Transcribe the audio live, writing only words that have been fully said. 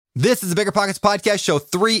This is the Bigger Pockets Podcast, show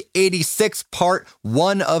 386, part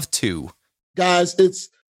 1 of 2. Guys,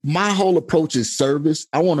 my whole approach is service.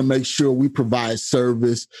 I want to make sure we provide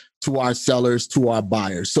service to our sellers, to our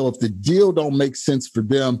buyers. So if the deal don't make sense for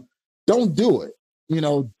them, don't do it.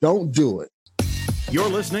 Don't do it. You're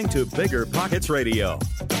listening to Bigger Pockets Radio,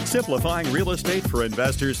 simplifying real estate for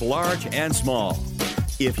investors large and small.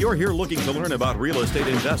 If you're here looking to learn about real estate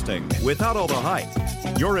investing without all the hype,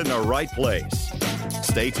 you're in the right place.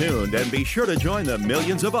 Stay tuned and be sure to join the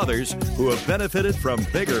millions of others who have benefited from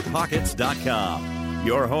BiggerPockets.com,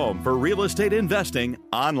 your home for real estate investing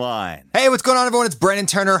online. Hey, what's going on, everyone? It's Brandon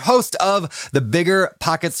Turner, host of the Bigger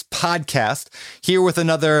Pockets Podcast, here with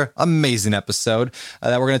another amazing episode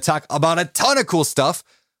that we're going to talk about a ton of cool stuff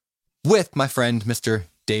with my friend, Mr.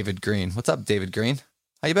 David Green. What's up, David Green?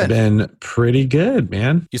 How you been? Been pretty good,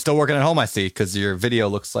 man. You still working at home, I see, because your video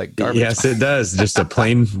looks like garbage. Yes, it does. Just a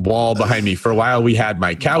plain wall behind me. For a while, we had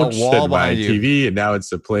my couch and my TV, and now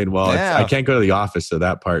it's a plain wall. Yeah. I can't go to the office, so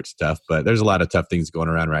that part's tough. But there's a lot of tough things going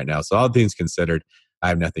around right now. So all things considered, I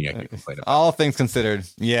have nothing I can complain about. All things considered,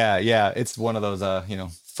 yeah. It's one of those,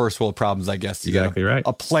 first world problems, I guess. Exactly right.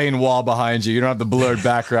 A plain wall behind you. You don't have the blurred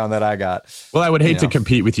background that I got. Well, I would hate to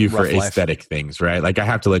compete with you for aesthetic life. things, right? Like I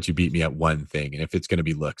have to let you beat me at one thing. And if it's going to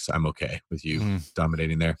be looks, I'm okay with you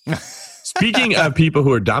dominating there. Speaking of people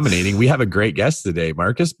who are dominating, we have a great guest today.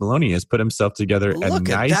 Marcus Maloney has put himself together a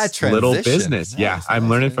nice little business. I'm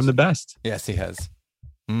learning from the best. Yes, he has.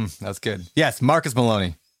 That's good. Yes, Marcus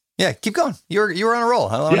Maloney. Yeah, keep going. You were on a roll.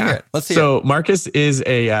 I want to hear it. Let's see. So Marcus is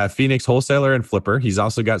a Phoenix wholesaler and flipper. He's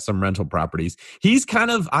also got some rental properties. He's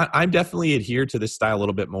kind of, I'm definitely adhere to this style a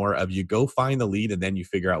little bit more of you go find the lead and then you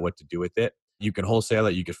figure out what to do with it. You can wholesale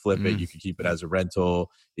it, you could flip it, you can keep it as a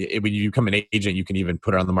rental. When you become an agent, you can even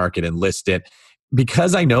put it on the market and list it.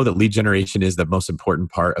 Because I know that lead generation is the most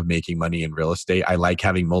important part of making money in real estate, I like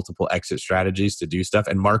having multiple exit strategies to do stuff.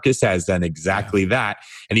 And Marcus has done exactly that.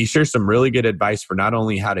 And he shares some really good advice for not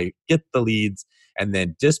only how to get the leads and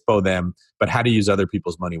then dispo them, but how to use other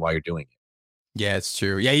people's money while you're doing it. Yeah, it's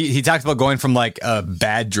true. Yeah, he talks about going from like a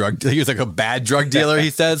bad drug, he was like a bad drug dealer, he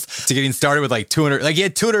says, to getting started with like $200. Like he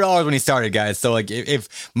had $200 when he started, guys. So like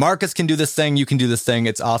if Marcus can do this thing, you can do this thing.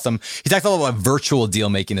 It's awesome. He talks about virtual deal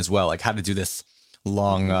making as well, like how to do this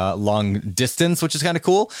long distance, which is kind of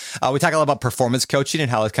cool. We talk a lot about performance coaching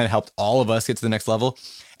and how it's kind of helped all of us get to the next level.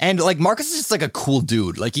 And like Marcus is just like a cool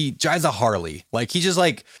dude. Like he drives a Harley. Like he's just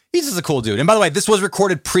a cool dude. And by the way, this was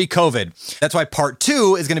recorded pre-COVID. That's why part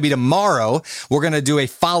 2 is going to be tomorrow. We're going to do a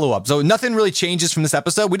follow-up. So nothing really changes from this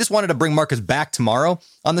episode. We just wanted to bring Marcus back tomorrow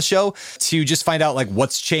on the show to just find out like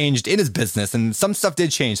what's changed in his business. And some stuff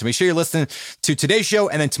did change. So make sure you're listening to today's show.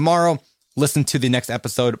 And then tomorrow, listen to the next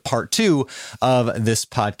episode, part 2 of this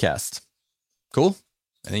podcast. Cool?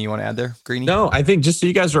 Anything you want to add there, Greenie? No, I think just so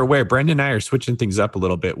you guys are aware, Brandon and I are switching things up a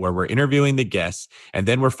little bit where we're interviewing the guests and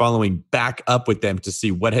then we're following back up with them to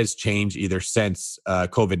see what has changed either since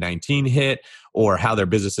COVID-19 hit or how their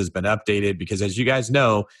business has been updated. Because as you guys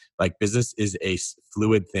know, like business is a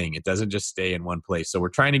fluid thing. It doesn't just stay in one place. So we're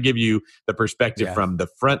trying to give you the perspective from the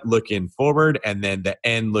front looking forward and then the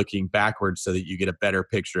end looking backwards so that you get a better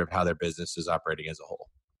picture of how their business is operating as a whole.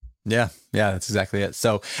 Yeah, that's exactly it.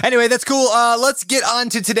 So anyway, that's cool. Let's get on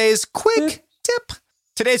to today's quick tip.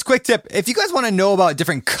 Today's quick tip. If you guys want to know about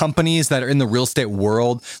different companies that are in the real estate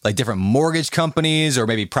world, like different mortgage companies or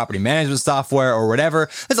maybe property management software or whatever,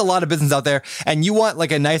 there's a lot of business out there and you want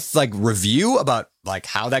like a nice like review about like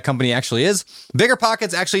how that company actually is. Bigger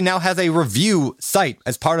Pockets actually now has a review site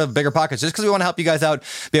as part of Bigger Pockets, just because we want to help you guys out,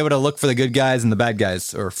 be able to look for the good guys and the bad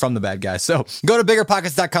guys, or from the bad guys. So go to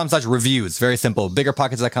biggerpockets.com/reviews. Very simple.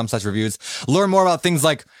 Biggerpockets.com/reviews. Learn more about things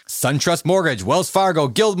like SunTrust Mortgage, Wells Fargo,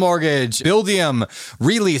 Guild Mortgage, Buildium,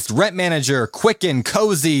 Released, Rent Manager, Quicken,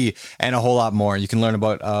 Cozy, and a whole lot more. You can learn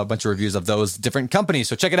about a bunch of reviews of those different companies.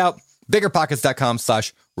 So check it out.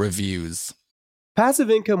 Biggerpockets.com/reviews.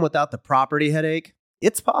 Passive income without the property headache?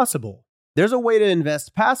 It's possible. There's a way to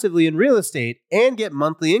invest passively in real estate and get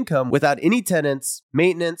monthly income without any tenants,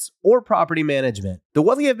 maintenance, or property management. The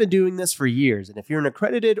Wealthy have been doing this for years, and if you're an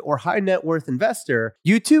accredited or high net worth investor,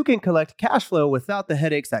 you too can collect cash flow without the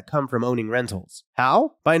headaches that come from owning rentals.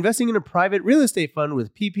 How? By investing in a private real estate fund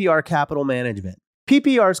with PPR Capital Management.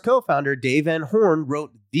 PPR's co-founder Dave Van Horn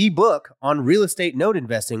wrote the book on real estate note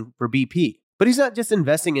investing for BP. But he's not just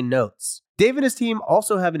investing in notes. Dave and his team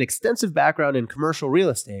also have an extensive background in commercial real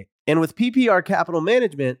estate. And with PPR Capital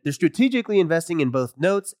Management, they're strategically investing in both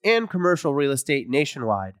notes and commercial real estate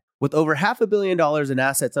nationwide. With over $500 million in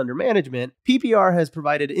assets under management, PPR has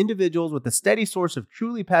provided individuals with a steady source of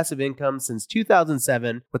truly passive income since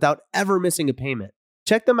 2007 without ever missing a payment.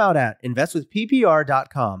 Check them out at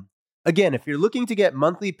investwithppr.com. Again, if you're looking to get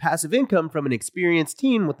monthly passive income from an experienced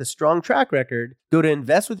team with a strong track record, go to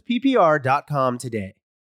investwithppr.com today.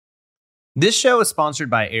 This show is sponsored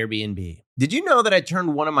by Airbnb. Did you know that I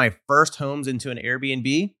turned one of my first homes into an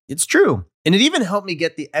Airbnb? It's true. And it even helped me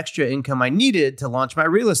get the extra income I needed to launch my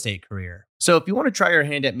real estate career. So if you want to try your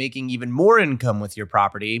hand at making even more income with your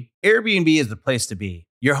property, Airbnb is the place to be.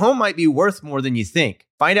 Your home might be worth more than you think.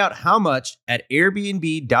 Find out how much at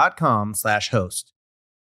airbnb.com/host.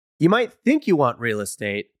 You might think you want real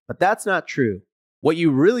estate, but that's not true. What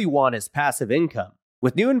you really want is passive income.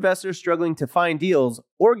 With new investors struggling to find deals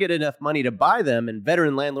or get enough money to buy them and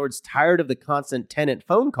veteran landlords tired of the constant tenant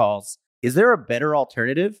phone calls, is there a better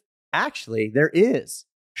alternative? Actually, there is.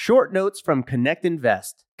 Short notes from Connect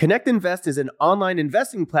Invest. Connect Invest is an online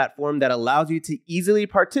investing platform that allows you to easily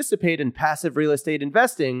participate in passive real estate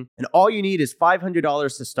investing, and all you need is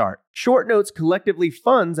 $500 to start. Short Notes collectively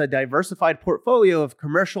funds a diversified portfolio of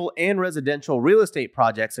commercial and residential real estate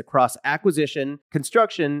projects across acquisition,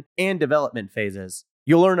 construction, and development phases.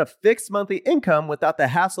 You'll earn a fixed monthly income without the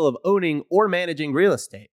hassle of owning or managing real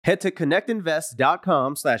estate. Head to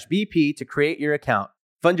connectinvest.com/BP to create your account.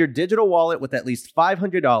 Fund your digital wallet with at least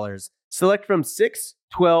 $500. Select from 6,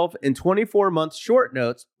 12, and 24-month short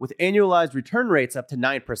notes with annualized return rates up to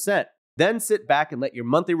 9%. Then sit back and let your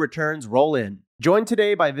monthly returns roll in. Join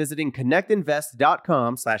today by visiting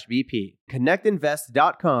connectinvest.com/BP.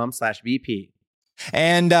 Connectinvest.com/BP.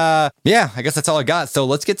 And I guess that's all I got. So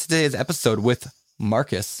let's get to today's episode with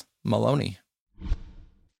Marcus Maloney.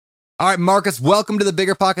 All right, Marcus, welcome to the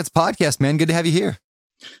Bigger Pockets podcast, man. Good to have you here.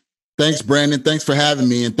 Thanks, Brandon. Thanks for having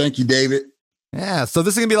me. And thank you, David. Yeah, so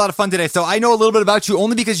this is going to be a lot of fun today. So I know a little bit about you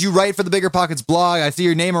only because you write for the Bigger Pockets blog. I see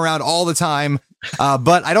your name around all the time,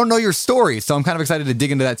 but I don't know your story. So I'm kind of excited to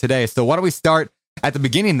dig into that today. So why don't we start at the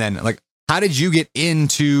beginning then? Like, how did you get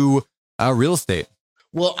into real estate?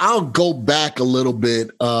 Well, I'll go back a little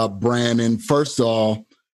bit, Brandon. First of all,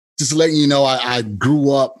 just letting you know, I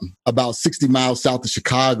grew up about 60 miles south of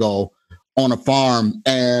Chicago on a farm,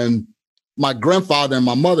 and my grandfather and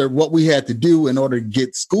my mother, what we had to do in order to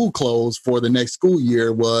get school clothes for the next school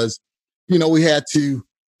year was, we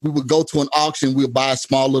would go to an auction, we would buy a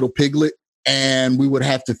small little piglet, and we would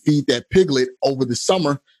have to feed that piglet over the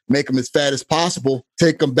summer, make them as fat as possible,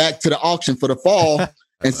 take them back to the auction for the fall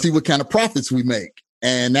and see what kind of profits we make.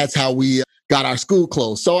 And that's how we got our school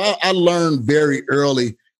clothes. So I learned very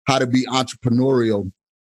early how to be entrepreneurial.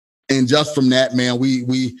 And just from that, man,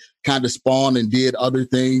 we kind of spawned and did other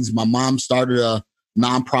things. My mom started a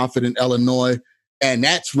nonprofit in Illinois. And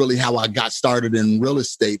that's really how I got started in real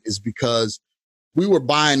estate, is because we were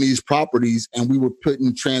buying these properties and we were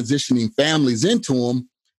transitioning families into them.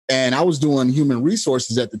 And I was doing human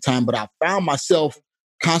resources at the time, but I found myself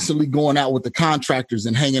constantly going out with the contractors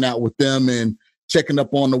and hanging out with them and checking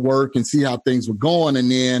up on the work and see how things were going. And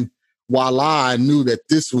then voila, I knew that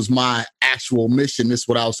this was my actual mission. This is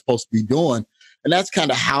what I was supposed to be doing. And that's kind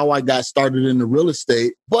of how I got started in the real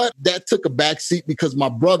estate. But that took a backseat because my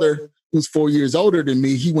brother, who's 4 years older than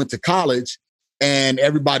me, he went to college, and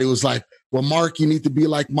everybody was like, well, Mark, you need to be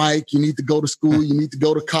like Mike. You need to go to school. You need to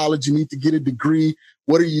go to college. You need to get a degree.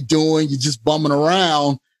 What are you doing? You're just bumming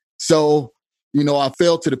around. So, I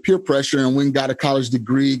fell to the peer pressure and went and got a college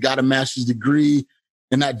degree, got a master's degree,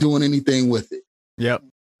 and not doing anything with it. Yep.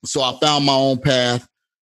 So I found my own path,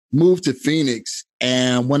 moved to Phoenix.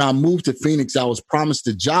 And when I moved to Phoenix, I was promised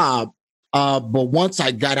a job. But once I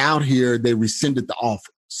got out here, they rescinded the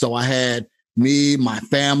offer. So I had me, my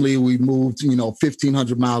family, we moved,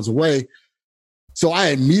 1,500 miles away. So I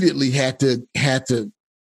immediately had to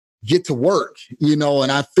get to work,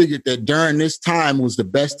 and I figured that during this time was the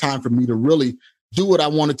best time for me to really do what I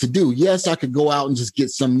wanted to do. Yes, I could go out and just get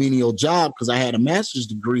some menial job because I had a master's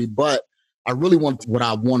degree, but I really wanted what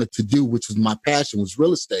I wanted to do, which was my passion, was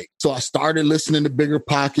real estate. So I started listening to Bigger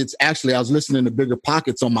Pockets. Actually, I was listening to Bigger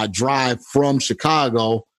Pockets on my drive from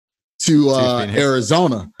Chicago to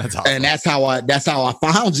Arizona. That's awesome. And that's how I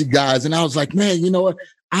found you guys. And I was like, man, you know what?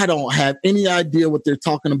 I don't have any idea what they're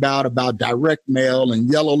talking about direct mail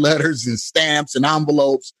and yellow letters and stamps and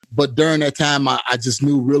envelopes. But during that time, I just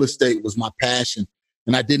knew real estate was my passion,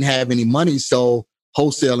 and I didn't have any money. So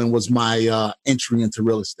wholesaling was my entry into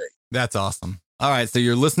real estate. That's awesome. All right. So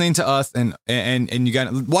you're listening to us and you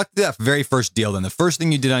got, what's that very first deal then? The first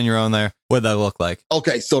thing you did on your own there, what did that look like?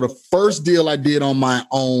 Okay. So the first deal I did on my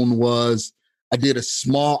own was I did I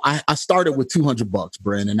started with $200,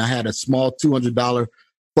 Brandon. I had a small $200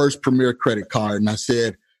 First Premier credit card. And I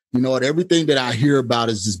said, you know what? Everything that I hear about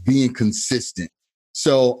is just being consistent.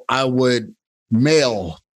 So I would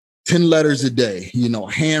mail 10 letters a day,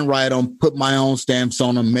 handwrite them, put my own stamps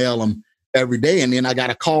on them, mail them every day. And then I got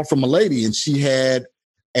a call from a lady, and she had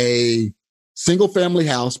a single family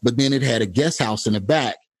house, but then it had a guest house in the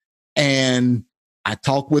back. And I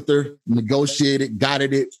talked with her, negotiated, got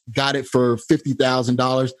it for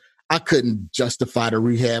 $50,000. I couldn't justify the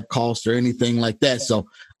rehab cost or anything like that. So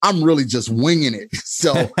I'm really just winging it.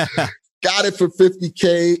 So got it for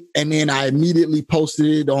 $50K. And then I immediately posted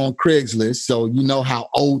it on Craigslist. So you know how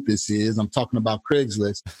old this is. I'm talking about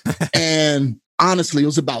Craigslist. And honestly, it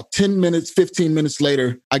was about 10 minutes, 15 minutes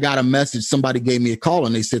later, I got a message. Somebody gave me a call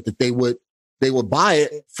and they said that they would buy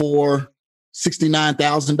it for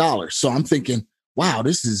 $69,000. So I'm thinking, wow,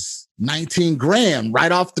 this is 19 grand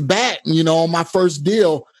right off the bat, on my first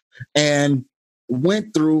deal. And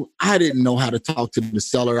went through, I didn't know how to talk to the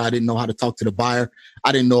seller. I didn't know how to talk to the buyer.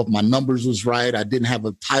 I didn't know if my numbers was right. I didn't have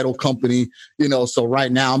a title company, so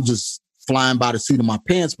right now I'm just flying by the seat of my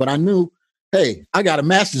pants, but I knew, hey, I got a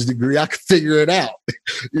master's degree. I could figure it out.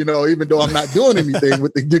 Even though I'm not doing anything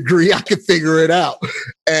with the degree, I could figure it out.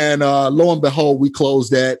 And lo and behold, we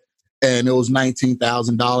closed that, and it was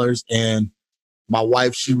 $19,000. And my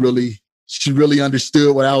wife, she really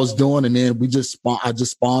understood what I was doing. And then I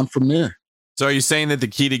just spawned from there. So are you saying that the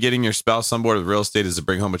key to getting your spouse on board with real estate is to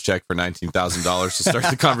bring home a check for $19,000 to start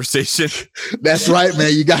the conversation? That's right,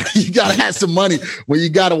 man. You got to have some money. When you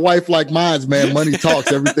got a wife like mine, man, money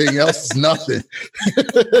talks. Everything else is nothing.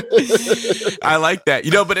 I like that.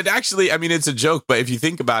 But it actually, it's a joke, but if you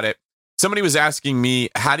think about it, somebody was asking me,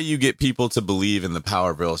 how do you get people to believe in the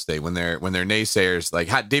power of real estate when they're naysayers?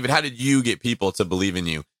 Like, David, how did you get people to believe in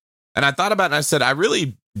you? And I thought about it and I said, I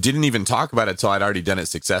really didn't even talk about it till I'd already done it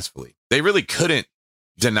successfully. They really couldn't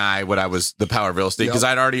deny the power of real estate because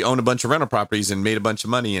I'd already owned a bunch of rental properties and made a bunch of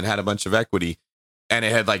money and had a bunch of equity. And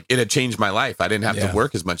it had changed my life. I didn't have to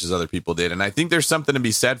work as much as other people did. And I think there's something to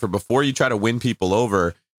be said for before you try to win people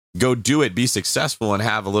over, go do it, be successful, and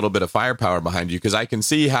have a little bit of firepower behind you. Because I can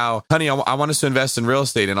see how, honey, I want us to invest in real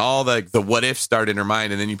estate, and all the what ifs start in her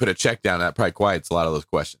mind, and then you put a check down. That probably quiets a lot of those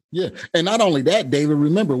questions. Yeah. And not only that, David,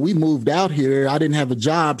 remember, we moved out here. I didn't have a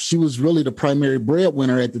job. She was really the primary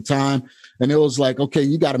breadwinner at the time. And it was like, okay,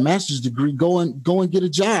 you got a master's degree, go and get a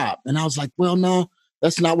job. And I was like, well, no,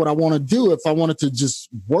 that's not what I want to do. If I wanted to just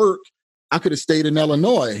work, I could have stayed in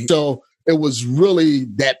Illinois. So it was really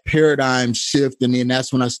that paradigm shift. And then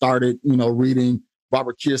that's when I started, reading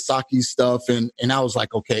Robert Kiyosaki's stuff. And I was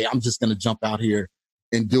like, okay, I'm just going to jump out here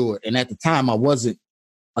and do it. And at the time, I wasn't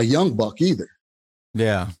a young buck either.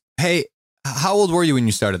 Yeah. Hey, how old were you when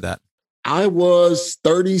you started that? I was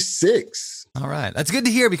 36. All right. That's good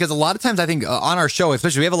to hear, because a lot of times I think on our show,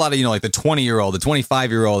 especially, we have a lot of, like the 20-year-old, the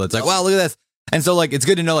 25-year-old. It's like, wow, look at this. And so, like, it's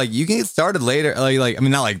good to know, like, you can get started later.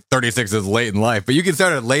 Not like 36 is late in life, but you can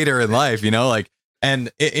start it later in life,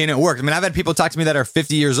 and it worked. I've had people talk to me that are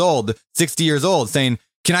 50 years old, 60 years old saying,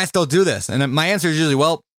 can I still do this? And my answer is usually,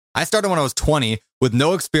 well, I started when I was 20 with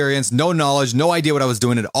no experience, no knowledge, no idea what I was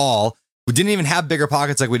doing at all. We didn't even have bigger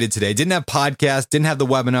pockets like we did today. Didn't have podcasts, didn't have the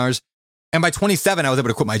webinars. And by 27, I was able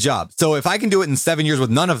to quit my job. So if I can do it in 7 years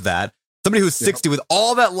with none of that, somebody who's 60 with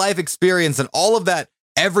all that life experience and all of that,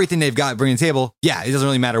 everything they've got bringing to the table, it doesn't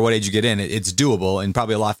really matter what age you get in. It's doable, and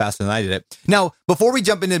probably a lot faster than I did it. Now, before we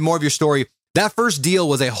jump into more of your story, that first deal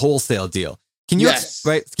was a wholesale deal. Can you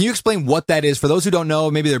Can you explain what that is for those who don't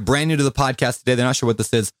know? Maybe they're brand new to the podcast today. They're not sure what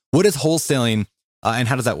this is. What is wholesaling, and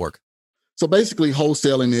how does that work? So basically,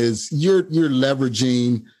 wholesaling is you're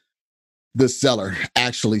leveraging the seller,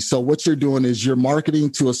 actually. So what you're doing is you're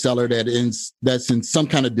marketing to a seller that's in some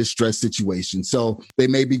kind of distress situation. So they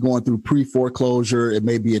may be going through pre-foreclosure. It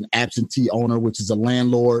may be an absentee owner, which is a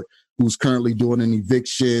landlord who's currently doing an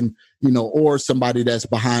eviction, or somebody that's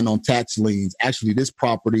behind on tax liens. Actually,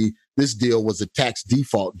 this deal was a tax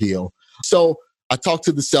default deal. So I talked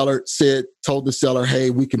to the seller, told the seller,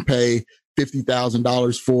 hey, we can pay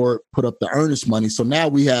 $50,000 for it, put up the earnest money. So now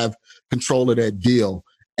we have control of that deal.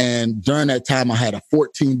 And during that time, I had a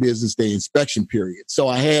 14 business day inspection period. So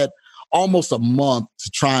I had almost a month to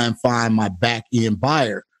try and find my back end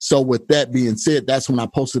buyer. So with that being said, that's when I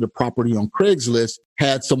posted a property on Craigslist,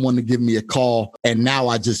 had someone to give me a call. And now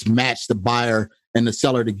I just matched the buyer and the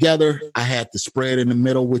seller together. I had the spread in the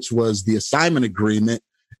middle, which was the assignment agreement.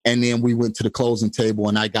 And then we went to the closing table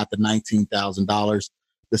and I got the $19,000.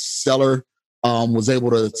 The seller was able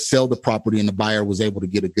to sell the property and the buyer was able to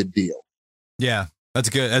get a good deal. Yeah. That's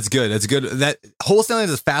good. That wholesaling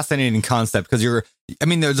is a fascinating concept because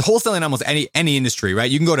there's wholesaling in almost any industry, right?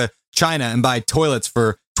 You can go to China and buy toilets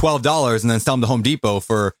for $12 and then sell them to Home Depot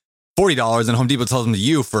for $40, and Home Depot sells them to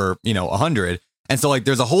you for, $100. And so like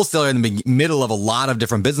there's a wholesaler in the middle of a lot of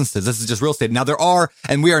different businesses. This is just real estate. Now there are,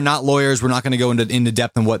 and we are not lawyers. We're not going to go into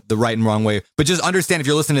depth on what the right and wrong way, but just understand if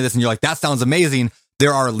you're listening to this and you're like, that sounds amazing.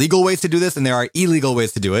 There are legal ways to do this and there are illegal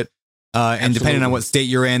ways to do it. And depending on what state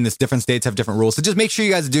you're in, different states have different rules. So just make sure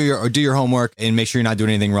you guys do your homework and make sure you're not doing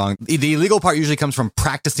anything wrong. The illegal part usually comes from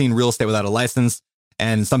practicing real estate without a license.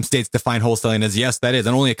 And some states define wholesaling as yes, that is,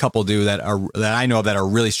 and only a couple do that I know of that are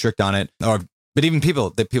really strict on it. But even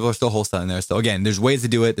people are still wholesaling there. So again, there's ways to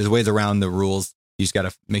do it. There's ways around the rules. You just got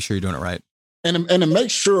to make sure you're doing it right. And to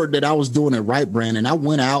make sure that I was doing it right, Brandon, I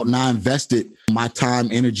went out and I invested my time,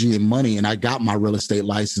 energy, and money, and I got my real estate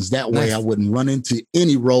license. That way I wouldn't run into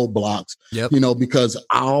any roadblocks, because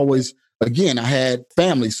I always, again, I had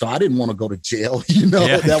family, so I didn't want to go to jail.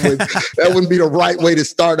 That wouldn't be the right way to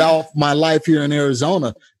start off my life here in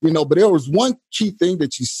Arizona, but there was one key thing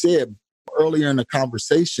that you said earlier in the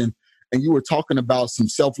conversation. And you were talking about some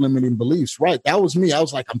self-limiting beliefs, right? That was me. I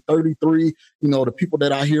was like, I'm 33. The people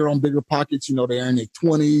that I hear on Bigger Pockets, they're in their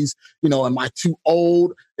 20s. Am I too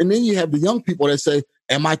old? And then you have the young people that say,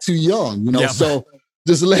 am I too young? So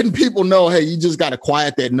just letting people know, hey, you just got to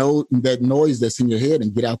quiet that noise that's in your head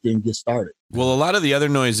and get out there and get started. Well, a lot of the other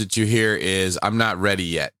noise that you hear is I'm not ready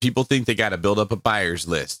yet. People think they got to build up a buyer's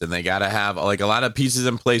list and they got to have like a lot of pieces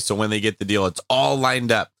in place. So when they get the deal, it's all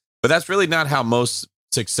lined up. But that's really not how most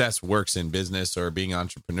success works in business or being an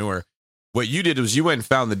entrepreneur. What you did was you went and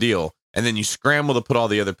found the deal and then you scrambled to put all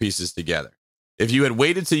the other pieces together. If you had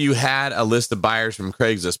waited till you had a list of buyers from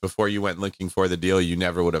Craigslist before you went looking for the deal, you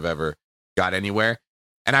never would have ever got anywhere.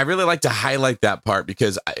 And I really like to highlight that part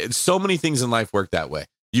because so many things in life work that way.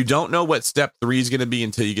 You don't know what step 3 is going to be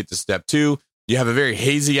until you get to step 2. You have a very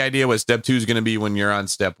hazy idea what step 2 is going to be when you're on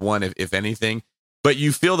step 1, if anything, but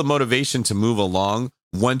you feel the motivation to move along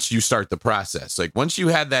once you start the process. Like once you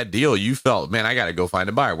had that deal, you felt, man, I got to go find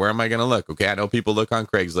a buyer. Where am I going to look? Okay, I know people look on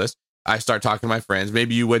Craigslist. I start talking to my friends.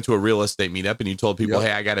 Maybe you went to a real estate meetup and you told people,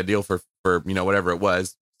 hey, I got a deal for whatever it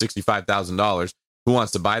was, $65,000. Who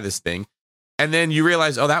wants to buy this thing? And then you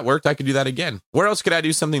realize, oh, that worked. I could do that again. Where else could I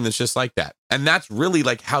do something that's just like that? And that's really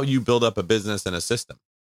like how you build up a business and a system.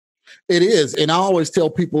 It is. And I always tell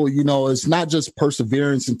people, it's not just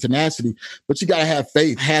perseverance and tenacity, but you got to have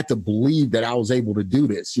faith. I had to believe that I was able to do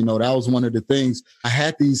this. That was one of the things. I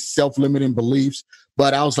had these self-limiting beliefs,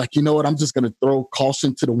 but I was like, you know what? I'm just going to throw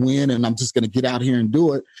caution to the wind and I'm just going to get out here and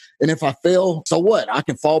do it. And if I fail, so what? I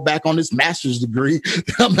can fall back on this master's degree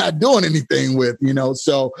that I'm not doing anything with,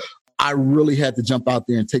 So I really had to jump out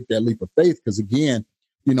there and take that leap of faith because, again,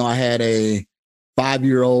 I had a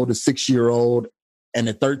 5-year-old, a 6-year-old, and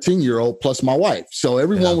a 13-year-old plus my wife. So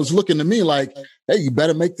everyone was looking to me like, hey, you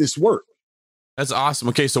better make this work. That's awesome.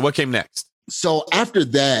 Okay, so what came next? So after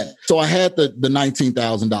that, I had the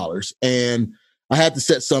 $19,000 and I had to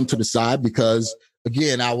set some to the side because,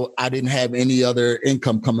 again, I didn't have any other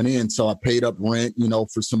income coming in. So I paid up rent,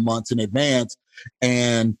 for some months in advance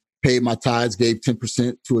and paid my tithes, gave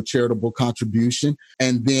 10% to a charitable contribution.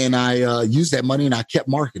 And then I used that money and I kept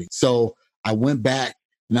marketing. So I went back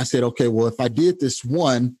and I said, okay, well, if I did this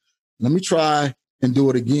one, let me try and do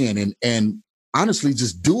it again. And honestly,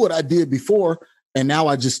 just do what I did before. And now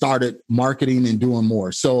I just started marketing and doing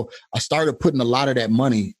more. So I started putting a lot of that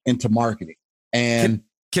money into marketing. And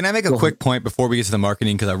can I make a quick point before we get to the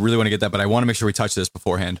marketing? Because I really want to get that, but I want to make sure we touch this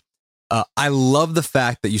beforehand. I love the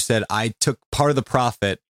fact that you said I took part of the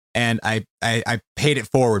profit and I paid it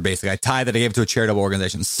forward, basically. I tithe that I gave it to a charitable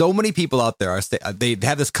organization. So many people out there they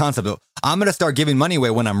have this concept of, I'm going to start giving money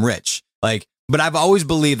away when I'm rich. But I've always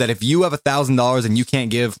believed that if you have $1,000 and you can't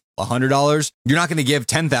give $100, you're not going to give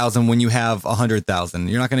 $10,000 when you have $100,000.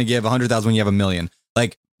 You're not going to give $100,000 when you have $1 million.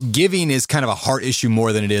 Like, giving is kind of a heart issue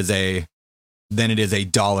more than it is a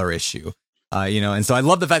dollar issue. And so I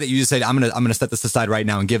love the fact that you just said, I'm gonna set this aside right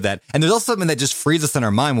now and give that. And there's also something that just frees us in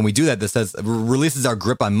our mind when we do that. That says releases our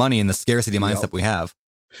grip on money and the scarcity mindset we have.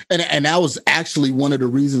 And that was actually one of the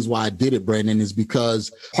reasons why I did it, Brandon, is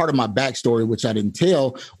because part of my backstory, which I didn't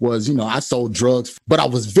tell, was, I sold drugs, but I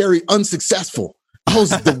was very unsuccessful. I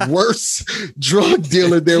was the worst drug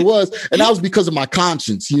dealer there was. And that was because of my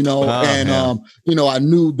conscience, I knew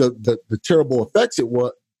the terrible effects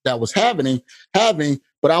that was having,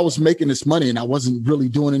 but I was making this money and I wasn't really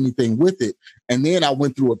doing anything with it. And then I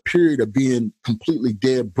went through a period of being completely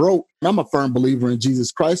dead broke. And I'm a firm believer in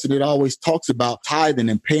Jesus Christ, and it always talks about tithing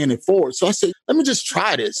and paying it forward. So I said, let me just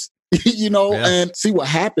try this, and see what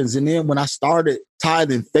happens. And then when I started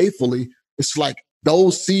tithing faithfully, it's like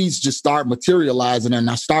those seeds just start materializing, and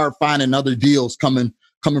I started finding other deals coming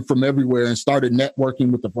from everywhere and started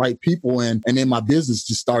networking with the right people. And then my business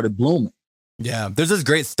just started blooming. Yeah, there's this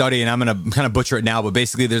great study, and I'm going to kind of butcher it now, but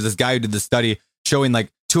basically there's this guy who did this study showing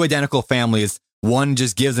like two identical families. One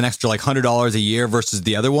just gives an extra like $100 a year versus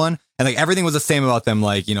the other one. And like everything was the same about them.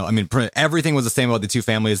 Like, you know, I mean, everything was the same about the two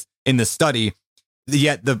families in the study.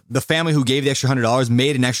 Yet the family who gave the extra $100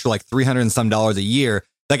 made an extra like $300 and some a year,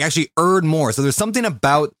 like actually earned more. So there's something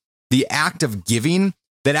about the act of giving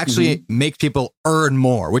that actually makes people earn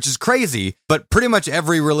more, which is crazy. But pretty much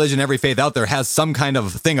every religion, every faith out there has some kind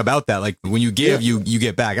of thing about that. Like when you give, you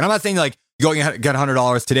get back. And I'm not saying like you go and get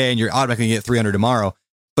 $100 today and you're automatically going to get $300 tomorrow.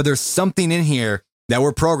 But there's something in here that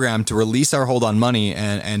we're programmed to release our hold on money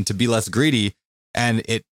and to be less greedy. And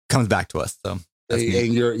it comes back to us. So.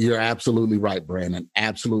 And you're absolutely right, Brandon.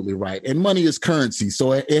 Absolutely right. And money is currency,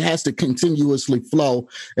 so it has to continuously flow.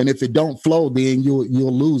 And if it don't flow, then you'll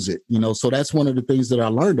lose it. You know, so that's one of the things that I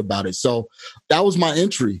learned about it. So that was my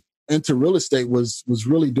entry into real estate was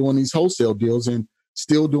really doing these wholesale deals and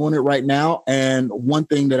still doing it right now. And one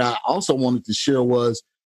thing that I also wanted to share was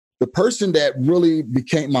the person that really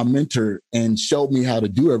became my mentor and showed me how to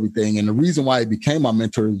do everything. And the reason why he became my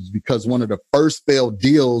mentor is because one of the first failed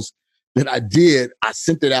deals that I did, I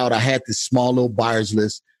sent it out. I had this small little buyers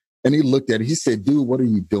list and he looked at it. He said, dude, what are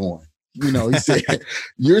you doing? You know, he said,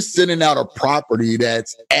 you're sending out a property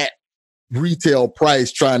that's at retail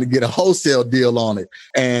price trying to get a wholesale deal on it.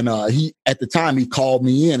 And he, at the time he called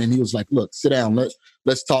me in and he was like, look, sit down.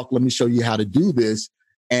 Let's talk. Let me show you how to do this.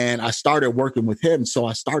 And I started working with him. So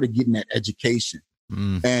I started getting that education.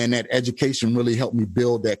 And that education really helped me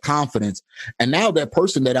build that confidence. And now that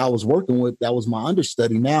person that I was working with, that was my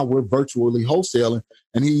understudy. Now we're virtually wholesaling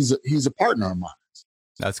and he's a partner of mine.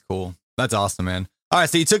 That's cool. That's awesome, man. All right.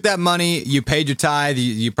 So you took that money, you paid your tithe,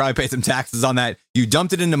 you probably paid some taxes on that. You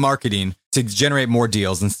dumped it into marketing to generate more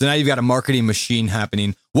deals. And so now you've got a marketing machine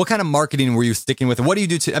happening. What kind of marketing were you sticking with? What do you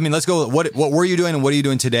do? Let's go. What were you doing and what are you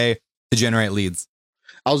doing today to generate leads?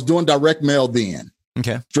 I was doing direct mail then.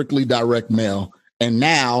 Okay. Strictly direct mail. And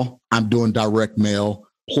now I'm doing direct mail,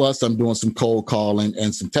 plus I'm doing some cold calling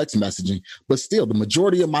and some text messaging. But still, the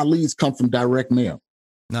majority of my leads come from direct mail.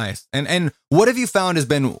 Nice. And what have you found has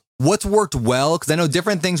been what's worked well? Because I know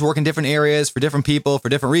different things work in different areas for different people for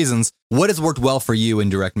different reasons. What has worked well for you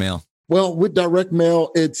in direct mail? Well, with direct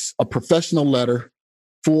mail, it's a professional letter,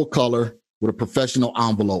 full color, with a professional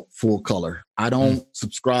envelope, full color. I don't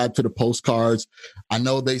subscribe to the postcards. I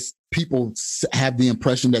know people have the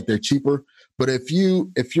impression that they're cheaper. But if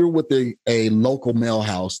you're with a local mail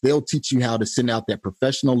house, they'll teach you how to send out that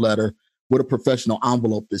professional letter with a professional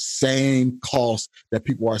envelope, the same cost that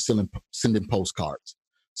people are sending postcards.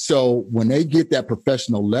 So when they get that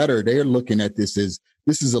professional letter, they're looking at this as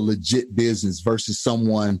this is a legit business versus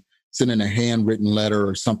someone sending a handwritten letter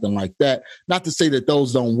or something like that. Not to say that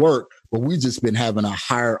those don't work, but we've just been having a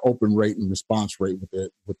higher open rate and response rate with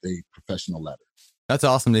the professional letter. That's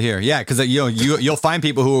awesome to hear. Yeah, because you'll find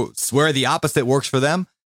people who swear the opposite works for them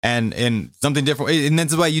and something different. And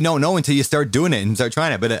that's why you don't know until you start doing it and start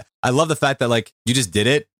trying it. But I love the fact that like you just did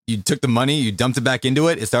it. You took the money, you dumped it back into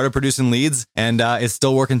it. It started producing leads, and it's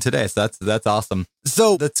still working today. So that's awesome.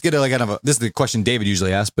 So let's get this is the question David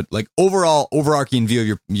usually asks, but like overarching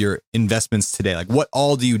view of your investments today. Like what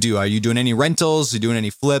all do you do? Are you doing any rentals? Are you doing any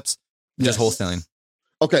flips? Just wholesaling?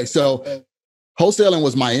 Okay, so wholesaling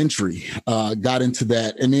was my entry, got into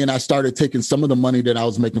that. And then I started taking some of the money that I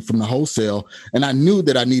was making from the wholesale. And I knew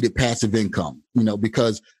that I needed passive income,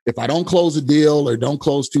 because if I don't close a deal or don't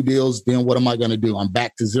close two deals, then what am I going to do? I'm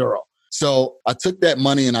back to zero. So I took that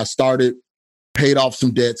money and I paid off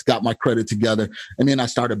some debts, got my credit together. And then I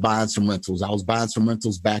started buying some rentals. I was buying some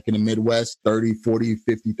rentals back in the Midwest, $30,000, $40,000,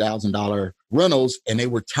 $50,000 rentals. And they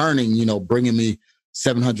were turning, bringing me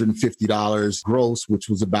 $750 gross, which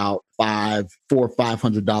was about $400 or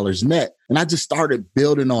 $500 net. And I just started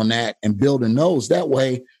building on that and building those. That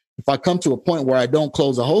way, if I come to a point where I don't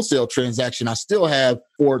close a wholesale transaction, I still have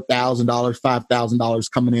 $4,000,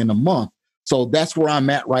 $5,000 coming in a month. So that's where I'm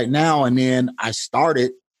at right now. And then I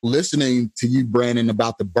started listening to you, Brandon,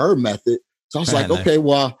 about the BRRRR method. So I was like, okay,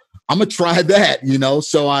 well, I'm going to try that,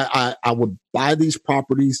 So I would buy these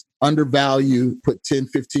properties, undervalue, put $10,000,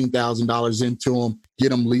 $15,000 into them, get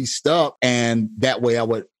them leased up. And that way I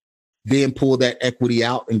would then pull that equity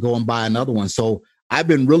out and go and buy another one. So I've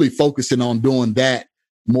been really focusing on doing that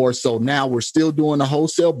more so now. We're still doing the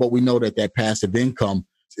wholesale, but we know that passive income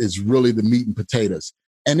is really the meat and potatoes.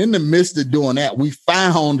 And in the midst of doing that, we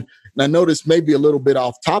found, and I know this may be a little bit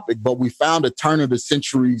off topic, but we found a turn of the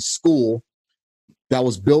century school that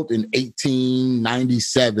was built in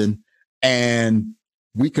 1897. And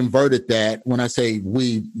we converted that. When I say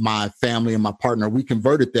we, my family and my partner, we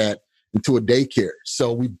converted that into a daycare.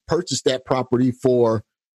 So we purchased that property for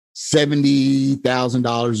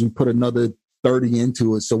 $70,000. We put another 30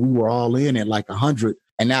 into it. So we were all in at like 100.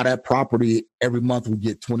 And now that property, every month we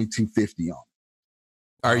get $2,250 on.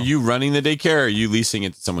 Are you running the daycare or are you leasing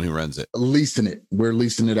it to someone who runs it? Leasing it. We're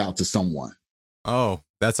leasing it out to someone. Oh,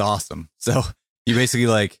 that's awesome. So you basically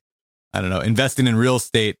like, I don't know, investing in real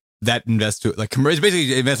estate that invests to like, it's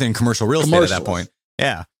basically investing in commercial real estate at that point.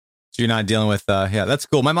 Yeah. So you're not dealing with, yeah, that's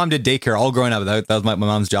cool. My mom did daycare all growing up. That was my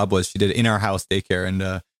mom's job was she did in our house daycare. And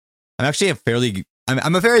I'm actually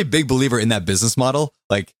I'm a very big believer in that business model.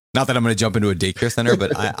 Like, not that I'm going to jump into a daycare center,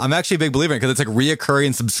 but I'm actually a big believer in it because it's like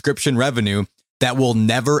reoccurring subscription revenue that will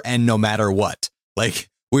never end no matter what. Like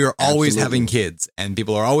we are always having kids and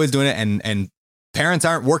people are always doing it. And parents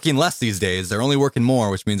aren't working less these days. They're only working more,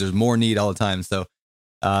 which means there's more need all the time. So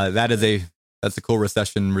that's a cool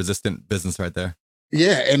recession resistant business right there.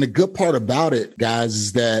 Yeah. And the good part about it, guys,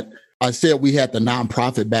 is that I said we had the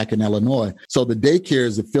nonprofit back in Illinois. So the daycare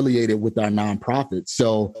is affiliated with our nonprofit.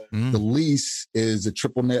 So the lease is a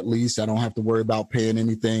triple net lease. I don't have to worry about paying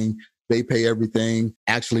anything. They pay everything.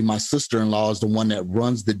 Actually, my sister-in-law is the one that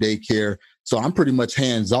runs the daycare. So I'm pretty much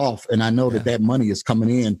hands off. And I know that money is coming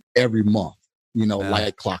in every month,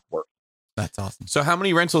 like clockwork. That's awesome. So how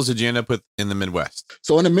many rentals did you end up with in the Midwest?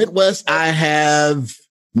 So in the Midwest, I have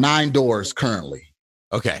 9 doors currently.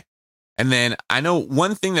 Okay. And then I know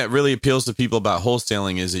one thing that really appeals to people about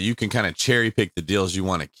wholesaling is that you can kind of cherry pick the deals you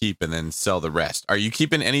want to keep and then sell the rest. Are you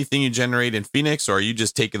keeping anything you generate in Phoenix or are you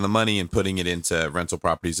just taking the money and putting it into rental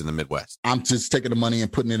properties in the Midwest? I'm just taking the money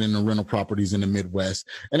and putting it in the rental properties in the Midwest.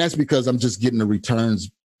 And that's because I'm just getting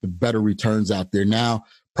the better returns out there. Now,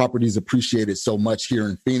 properties appreciated so much here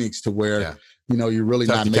in Phoenix to where, you're really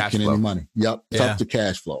tough not making any money. Yep. Yeah. Tough to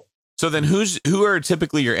cash flow. So then who are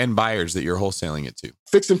typically your end buyers that you're wholesaling it to?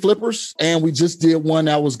 Fix and flippers. And we just did one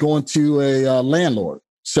that was going to a landlord.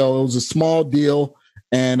 So it was a small deal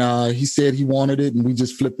and he said he wanted it and we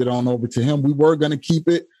just flipped it on over to him. We were going to keep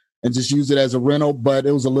it and just use it as a rental, but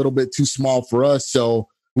it was a little bit too small for us. So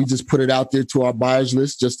we just put it out there to our buyers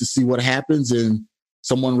list just to see what happens. And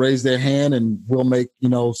someone raised their hand and we'll make,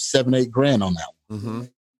 $7,000-8,000 on that one. Mm-hmm.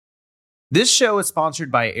 This show is sponsored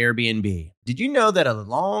by Airbnb. Did you know that a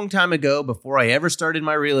long time ago, before I ever started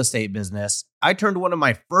my real estate business, I turned one of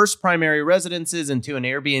my first primary residences into an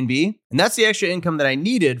Airbnb? And that's the extra income that I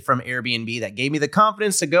needed from Airbnb that gave me the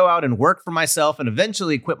confidence to go out and work for myself and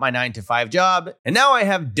eventually quit my 9-to-5 job. And now I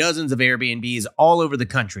have dozens of Airbnbs all over the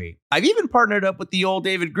country. I've even partnered up with the old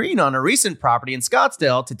David Green on a recent property in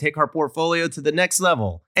Scottsdale to take our portfolio to the next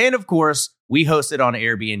level. And of course, we host it on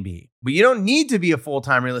Airbnb. But you don't need to be a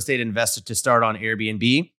full-time real estate investor to start on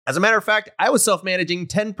Airbnb. As a matter of fact, I was self-managing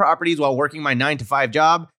 10 properties while working my 9-to-5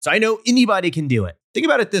 job, so I know anybody can do it. Think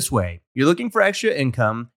about it this way. You're looking for extra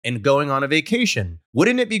income and going on a vacation.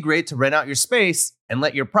 Wouldn't it be great to rent out your space and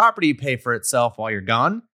let your property pay for itself while you're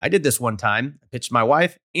gone? I did this one time. I pitched my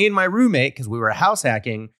wife and my roommate, because we were house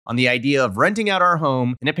hacking, on the idea of renting out our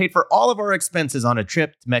home, and it paid for all of our expenses on a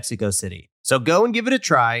trip to Mexico City. So go and give it a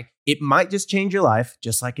try. It might just change your life,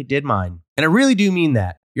 just like it did mine. And I really do mean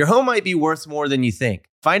that. Your home might be worth more than you think.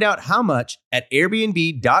 Find out how much at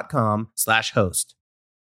airbnb.com/host.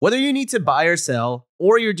 Whether you need to buy or sell,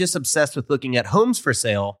 or you're just obsessed with looking at homes for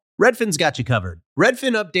sale, Redfin's got you covered.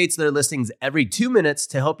 Redfin updates their listings every 2 minutes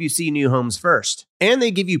to help you see new homes first. And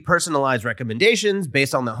they give you personalized recommendations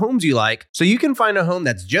based on the homes you like, so you can find a home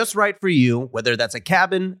that's just right for you, whether that's a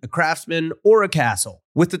cabin, a craftsman, or a castle.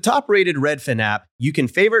 With the top-rated Redfin app, you can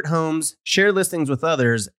favorite homes, share listings with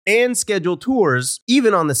others, and schedule tours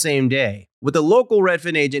even on the same day, with a local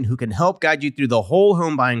Redfin agent who can help guide you through the whole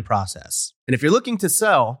home buying process. And if you're looking to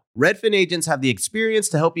sell, Redfin agents have the experience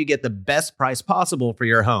to help you get the best price possible for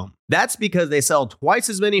your home. That's because they sell twice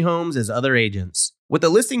as many homes as other agents. With a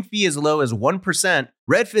listing fee as low as 1%,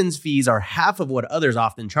 Redfin's fees are half of what others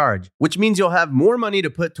often charge, which means you'll have more money to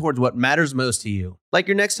put towards what matters most to you, like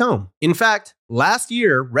your next home. In fact, last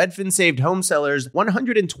year, Redfin saved home sellers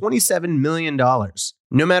 $127 million.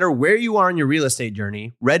 No matter where you are in your real estate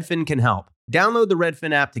journey, Redfin can help. Download the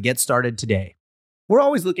Redfin app to get started today. We're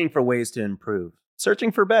always looking for ways to improve,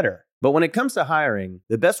 searching for better. But when it comes to hiring,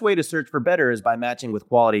 the best way to search for better is by matching with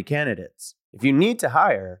quality candidates. If you need to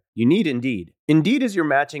hire, you need Indeed. Indeed is your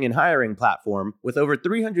matching and hiring platform with over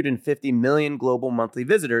 350 million global monthly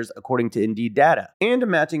visitors, according to Indeed data, and a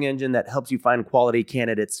matching engine that helps you find quality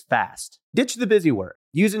candidates fast. Ditch the busy work.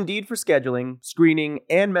 Use Indeed for scheduling, screening,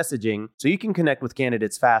 and messaging so you can connect with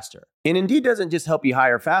candidates faster. And Indeed doesn't just help you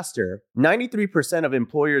hire faster. 93% of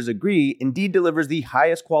employers agree Indeed delivers the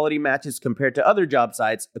highest quality matches compared to other job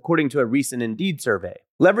sites, according to a recent Indeed survey.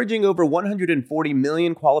 Leveraging over 140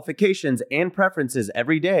 million qualifications and preferences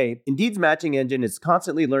every day, Indeed's matching engine is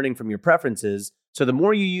constantly learning from your preferences, so the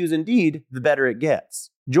more you use Indeed, the better it gets.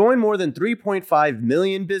 Join more than 3.5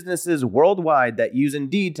 million businesses worldwide that use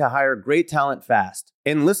Indeed to hire great talent fast.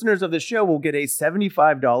 And listeners of the show will get a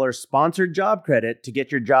 $75 sponsored job credit to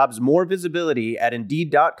get your jobs more visibility at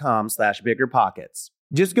Indeed.com/biggerpockets.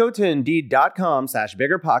 Just go to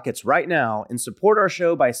Indeed.com/biggerpockets right now and support our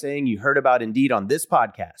show by saying you heard about Indeed on this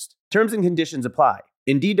podcast. Terms and conditions apply.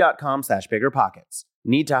 Indeed.com/biggerpockets.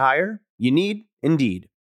 Need to hire? You need Indeed.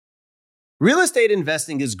 Real estate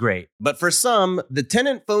investing is great, but for some, the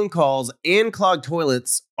tenant phone calls and clogged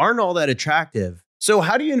toilets aren't all that attractive. So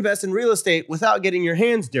how do you invest in real estate without getting your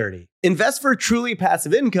hands dirty? Invest for truly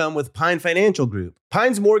passive income with Pine Financial Group.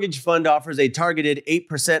 Pine's mortgage fund offers a targeted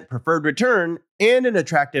 8% preferred return and an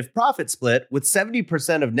attractive profit split with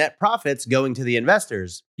 70% of net profits going to the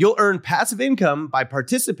investors. You'll earn passive income by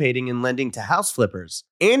participating in lending to house flippers.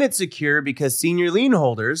 And it's secure because senior lien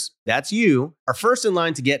holders, that's you, are first in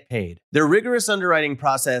line to get paid. Their rigorous underwriting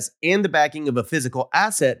process and the backing of a physical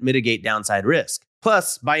asset mitigate downside risk.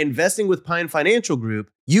 Plus, by investing with Pine Financial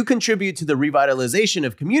Group, you contribute to the revitalization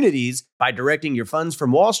of communities by directing your funds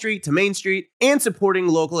from Wall Street to Main Street and supporting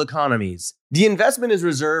local economies. The investment is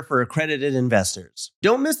reserved for accredited investors.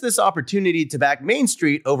 Don't miss this opportunity to back Main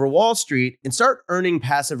Street over Wall Street and start earning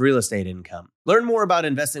passive real estate income. Learn more about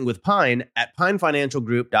investing with Pine at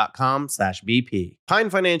pinefinancialgroup.com/BP.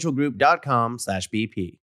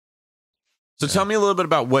 pinefinancialgroup.com/BP. So tell me a little bit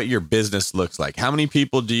about what your business looks like. How many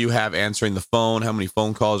people do you have answering the phone? How many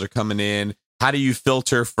phone calls are coming in? How do you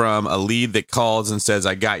filter from a lead that calls and says,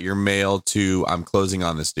 I got your mail, to I'm closing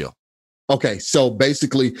on this deal? Okay, so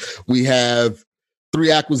basically we have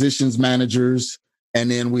 3 acquisitions managers, and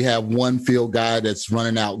then we have 1 field guy that's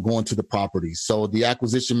running out, going to the properties. So the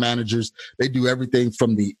acquisition managers, they do everything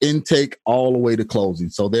from the intake all the way to closing.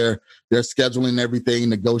 So they're scheduling everything,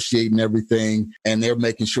 negotiating everything, and they're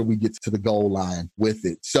making sure we get to the goal line with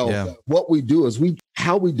it. So what we do is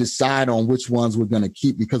how we decide on which ones we're going to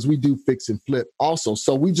keep, because we do fix and flip also.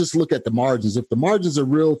 So we just look at the margins. If the margins are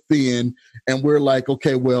real thin and we're like,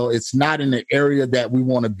 okay, well, it's not in the area that we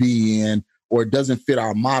want to be in, or it doesn't fit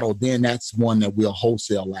our model, then that's one that we'll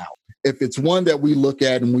wholesale out. If it's one that we look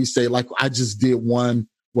at and we say, like, I just did one,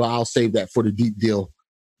 well, I'll save that for the deep dive.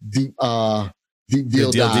 Deep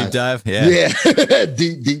dive. Yeah.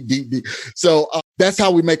 Deep. So that's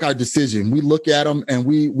how we make our decision. We look at them, and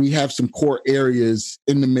we have some core areas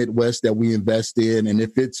in the Midwest that we invest in. And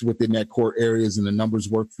if it's within that core areas and the numbers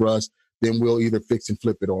work for us, then we'll either fix and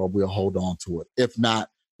flip it or we'll hold on to it. If not,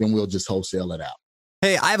 then we'll just wholesale it out.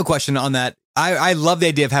 Hey, I have a question on that. I love the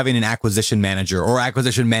idea of having an acquisition manager or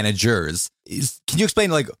acquisition managers. Can you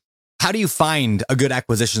explain, like, how do you find a good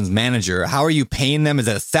acquisitions manager? How are you paying them? Is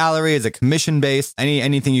it a salary? Is it commission based?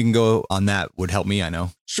 Anything you can go on that would help me, I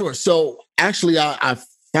know. Sure. So actually, I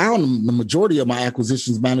found the majority of my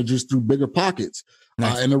acquisitions managers through Bigger Pockets.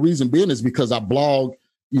 Nice. And the reason being is because I blog,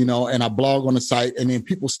 and I blog on the site, and then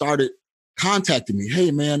people started contacting me. Hey,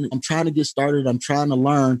 man, I'm trying to get started. I'm trying to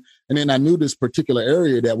learn. And then I knew this particular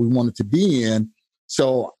area that we wanted to be in.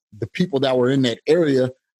 So the people that were in that area,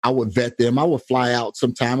 I would vet them. I would fly out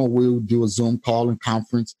sometime, and we would do a Zoom call and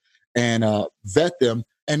conference and vet them.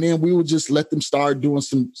 And then we would just let them start doing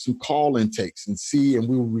some call intakes and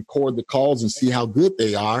we would record the calls and see how good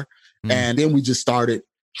they are. And then we just started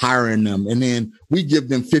hiring them. And then we give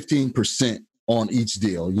them 15% on each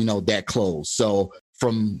deal, that close. So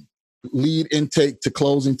from lead intake to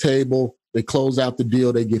closing table, they close out the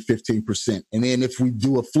deal, they get 15%. And then if we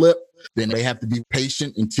do a flip, then they have to be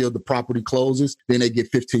patient until the property closes. Then they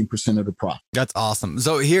get 15% of the profit. That's awesome.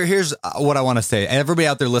 So here's what I want to say. Everybody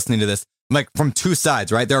out there listening to this, like, from 2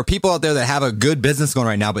 sides, right? There are people out there that have a good business going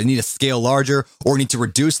right now, but need to scale larger or need to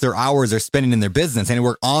reduce their hours they're spending in their business and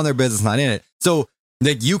work on their business, not in it. So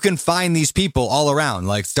that you can find these people all around,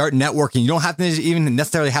 like, start networking. You don't have to even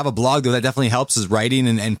necessarily have a blog, though that definitely helps, is writing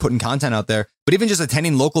and putting content out there. But even just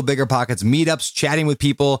attending local Bigger Pockets meetups, chatting with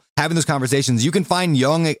people, having those conversations, you can find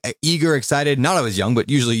young, eager, excited, not always young, but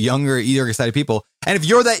usually younger, eager, excited people. And if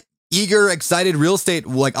you're that eager, excited real estate,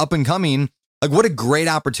 like, up and coming, like, what a great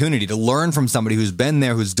opportunity to learn from somebody who's been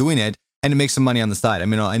there, who's doing it, and to make some money on the side. I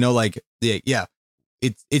mean, I know, like,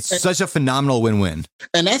 it's such a phenomenal win-win.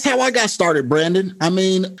 And that's how I got started, Brandon. I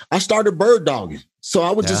mean, I started bird dogging. So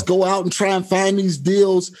I would just go out and try and find these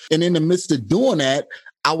deals. And in the midst of doing that,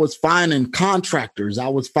 I was finding contractors. I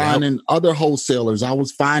was finding other wholesalers. I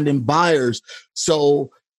was finding buyers.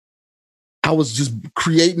 So I was just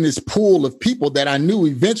creating this pool of people that I knew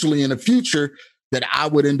eventually in the future that I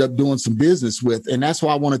would end up doing some business with. And that's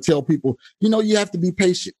why I want to tell people, you have to be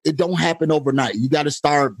patient. It don't happen overnight. You got to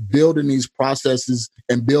start building these processes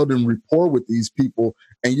and building rapport with these people,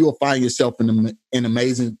 and you'll find yourself in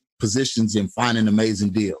amazing positions and finding amazing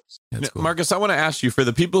deals. Cool. Marcus, I want to ask you, for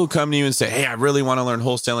the people who come to you and say, hey, I really want to learn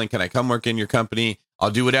wholesaling. Can I come work in your company?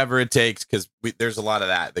 I'll do whatever it takes, because there's a lot of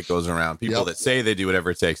that goes around. People that say they do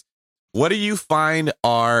whatever it takes. What do you find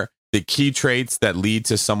are the key traits that lead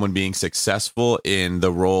to someone being successful in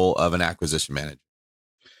the role of an acquisition manager?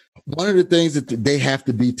 One of the things that they have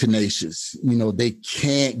to be tenacious. They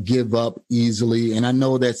can't give up easily. And I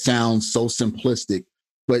know that sounds so simplistic,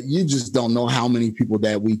 but you just don't know how many people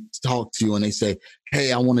that we talk to and they say,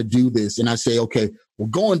 hey, I want to do this. And I say, okay, well,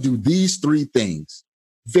 go and do these 3 things.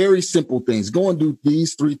 Very simple things. Go and do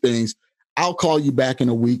these 3 things. I'll call you back in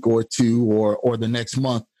a week or 2 or the next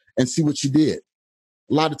month and see what you did.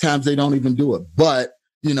 A lot of times they don't even do it, but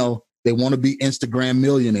they want to be Instagram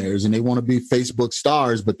millionaires and they want to be Facebook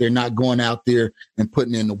stars, but they're not going out there and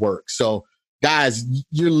putting in the work. So guys,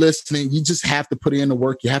 you're listening. You just have to put in the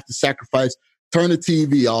work. You have to sacrifice, turn the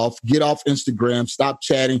TV off, get off Instagram, stop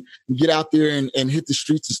chatting, and get out there and hit the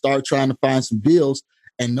streets and start trying to find some deals.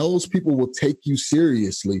 And those people will take you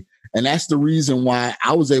seriously. And that's the reason why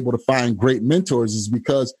I was able to find great mentors, is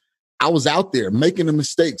because I was out there making the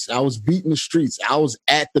mistakes. I was beating the streets. I was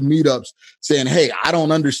at the meetups saying, hey, I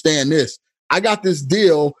don't understand this. I got this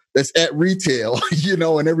deal that's at retail,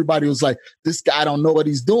 and everybody was like, this guy don't know what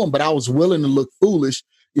he's doing. But I was willing to look foolish,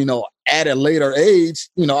 at a later age.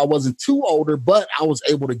 I wasn't too older, but I was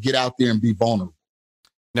able to get out there and be vulnerable.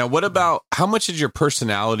 Now, what about, how much did your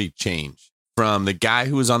personality change from the guy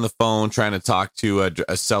who was on the phone trying to talk to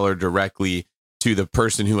a seller directly to the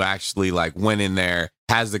person who actually went in there,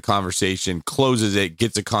 has the conversation, closes it,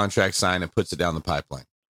 gets a contract signed, and puts it down the pipeline?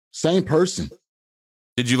 Same person.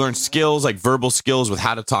 Did you learn skills, verbal skills with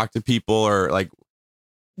how to talk to people, or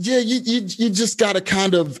Yeah, you just got to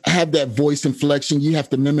kind of have that voice inflection. You have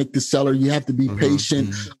to mimic the seller. You have to be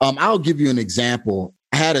patient. I'll give you an example.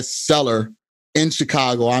 I had a seller in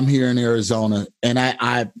Chicago. I'm here in Arizona, and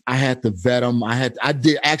I had to vet him. I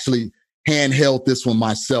did actually handheld this one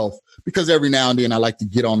myself, because every now and then I like to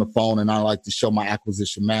get on the phone and I like to show my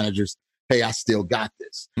acquisition managers, hey, I still got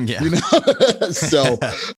this. Yeah. So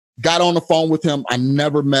got on the phone with him. I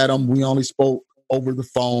never met him. We only spoke over the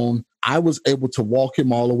phone. I was able to walk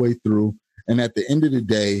him all the way through. And at the end of the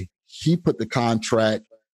day, he put the contract,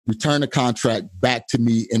 returned the contract back to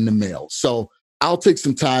me in the mail. So I'll take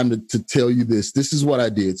some time to tell you this. This is what I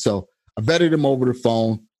did. So I vetted him over the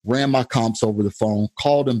phone, ran my comps over the phone,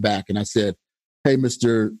 called him back, and I said, hey,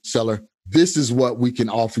 Mr. Seller, this is what we can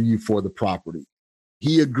offer you for the property.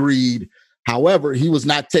 He agreed. However, he was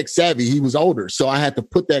not tech savvy. He was older. So I had to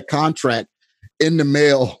put that contract in the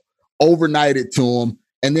mail, overnight it to him.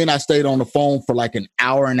 And then I stayed on the phone for an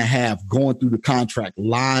hour and a half going through the contract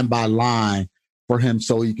line by line for him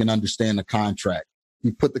so he can understand the contract.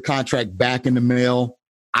 He put the contract back in the mail.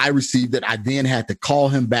 I received it. I then had to call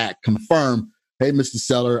him back, confirm, hey, Mr.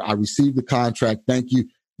 Seller, I received the contract. Thank you.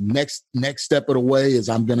 Next step of the way is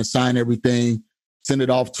I'm going to sign everything, send it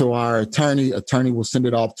off to our attorney. Attorney will send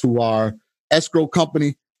it off to our escrow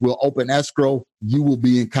company. We'll open escrow. You will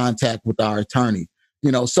be in contact with our attorney.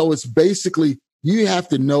 So it's basically, you have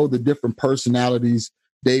to know the different personalities,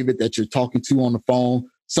 David, that you're talking to on the phone.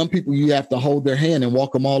 Some people you have to hold their hand and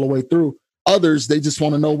walk them all the way through. Others, they just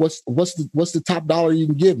want to know what's the top dollar you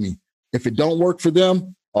can give me. If it don't work for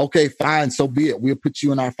them, okay, fine, so be it. We'll put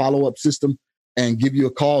you in our follow-up system and give you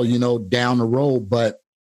a call, down the road. But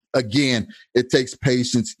again, it takes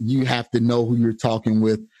patience. You have to know who you're talking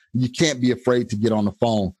with. You can't be afraid to get on the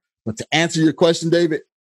phone. But to answer your question, David,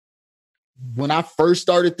 when I first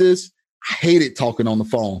started this, I hated talking on the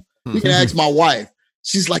phone. You can ask my wife.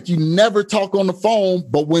 She's like, you never talk on the phone,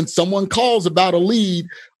 but when someone calls about a lead,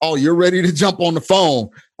 oh, you're ready to jump on the phone.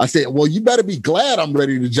 I said, well, you better be glad I'm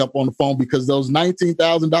ready to jump on the phone, because those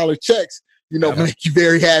 $19,000 checks, make you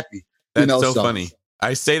very happy. That's so funny.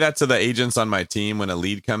 I say that to the agents on my team when a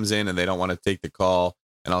lead comes in and they don't want to take the call.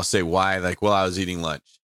 And I'll say, why? Well, I was eating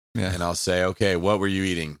lunch. Yeah. And I'll say, okay, what were you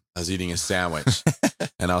eating? I was eating a sandwich.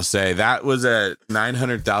 And I'll say, that was a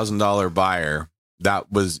 $900,000 buyer.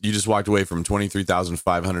 That was, you just walked away from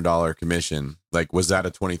 $23,500 commission. Was that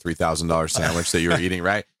a $23,000 sandwich that you were eating,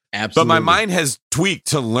 right? Absolutely. But my mind has tweaked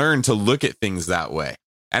to learn to look at things that way.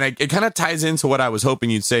 And it kind of ties into what I was hoping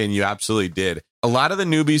you'd say, and you absolutely did. a lot of the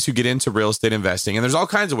newbies who get into real estate investing, and there's all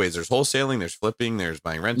kinds of ways. There's wholesaling, there's flipping, there's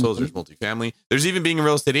buying rentals, there's multifamily. There's even being a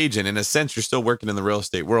real estate agent. In a sense, you're still working in the real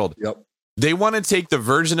estate world. Yep. They want to take the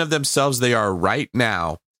version of themselves they are right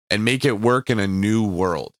now and make it work in a new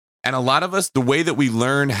world. And a lot of us, the way that we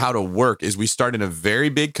learn how to work is we start in a very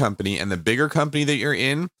big company, and the bigger company that you're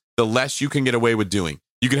in, the less you can get away with doing.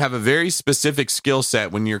 You can have a very specific skill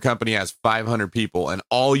set when your company has 500 people and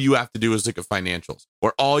all you have to do is look at financials,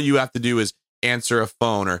 or all you have to do is answer a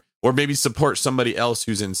phone, or maybe support somebody else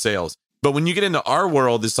who's in sales. But when you get into our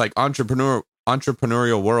world, it's like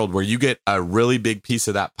entrepreneurial world where you get a really big piece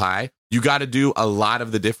of that pie. You got to do a lot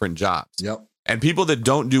of the different jobs. Yep. And people that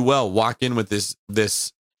don't do well walk in with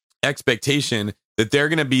this expectation that they're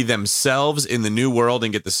going to be themselves in the new world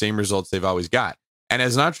and get the same results they've always got. And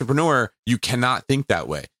as an entrepreneur, you cannot think that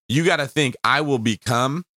way. You got to think, I will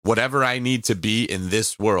become whatever I need to be in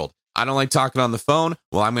this world. I don't like talking on the phone.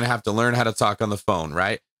 Well, I'm going to have to learn how to talk on the phone,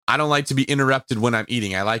 right? I don't like to be interrupted when I'm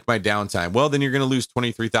eating. I like my downtime. Well, then you're going to lose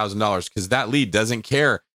 $23,000 because that lead doesn't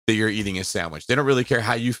care that you're eating a sandwich. They don't really care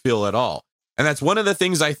how you feel at all. And that's one of the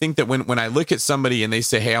things I think that when I look at somebody and they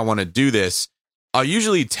say, hey, I want to do this, I'll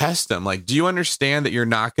usually test them. Like, do you understand that you're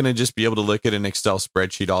not going to just be able to look at an Excel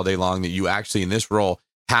spreadsheet all day long, that you actually in this role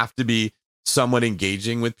have to be somewhat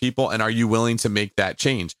engaging with people? And are you willing to make that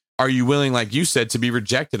change? Are you willing, like you said, to be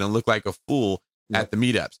rejected and look like a fool at the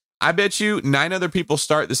meetups? I bet you 9 other people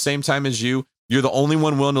start the same time as you. You're the only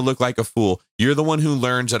one willing to look like a fool. You're the one who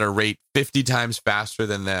learns at a rate 50 times faster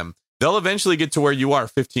than them. They'll eventually get to where you are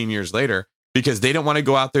 15 years later because they don't want to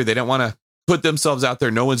go out there. They don't want to put themselves out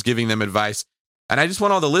there. No one's giving them advice. And I just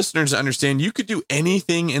want all the listeners to understand you could do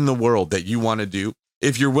anything in the world that you want to do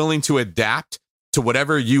if you're willing to adapt to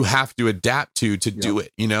whatever you have to adapt to do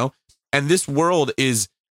it, you know? And this world is,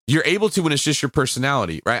 you're able to when it's just your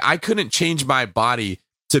personality, right? I couldn't change my body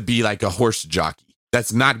to be like a horse jockey.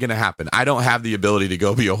 That's not going to happen. I don't have the ability to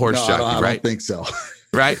go be a horse jockey, I right? don't think so.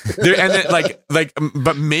 Right. There, and then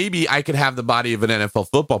but maybe I could have the body of an NFL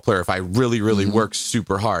football player if I really, really work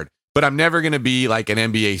super hard, but I'm never going to be like an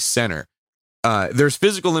NBA center. There's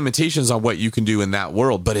physical limitations on what you can do in that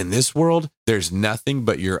world, but in this world, there's nothing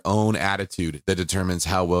but your own attitude that determines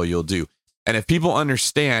how well you'll do. And if people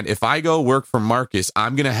understand, if I go work for Marcus,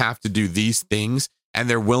 I'm going to have to do these things, and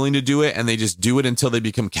they're willing to do it, and they just do it until they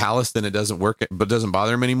become calloused and it doesn't work, but doesn't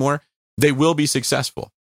bother them anymore, they will be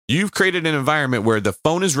successful. You've created an environment where the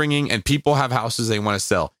phone is ringing and people have houses they want to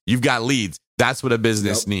sell. You've got leads. That's what a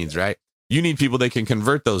business needs, right? You need people that can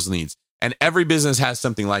convert those leads. And every business has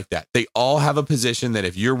something like that. They all have a position that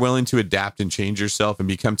if you're willing to adapt and change yourself and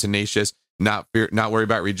become tenacious, not worry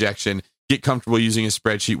about rejection, get comfortable using a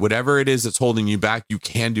spreadsheet, whatever it is that's holding you back, you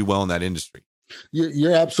can do well in that industry.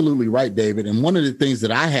 You're absolutely right, David. And one of the things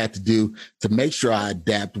that I had to do to make sure I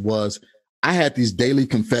adapt was I had these daily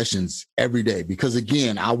confessions every day because,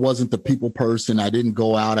 again, I wasn't the people person. I didn't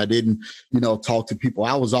go out. I didn't, talk to people.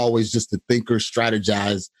 I was always just a thinker,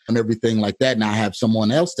 strategize and everything like that. And I have someone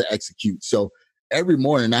else to execute. So every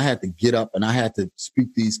morning I had to get up and I had to speak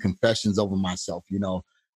these confessions over myself.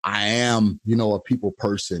 I am, a people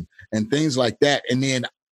person and things like that. And then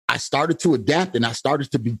I started to adapt and I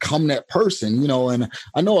started to become that person, and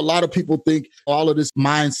I know a lot of people think all of this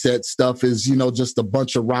mindset stuff is, just a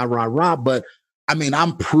bunch of rah. But I mean,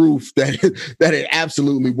 I'm proof that it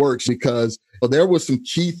absolutely works because there were some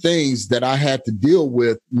key things that I had to deal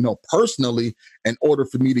with, personally in order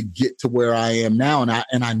for me to get to where I am now.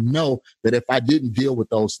 And I know that if I didn't deal with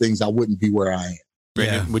those things, I wouldn't be where I am.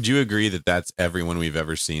 Brandon, would you agree that that's everyone we've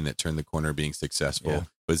ever seen that turned the corner being successful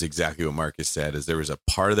was exactly what Marcus said, is there was a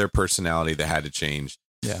part of their personality that had to change.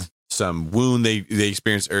 Yeah. Some wound they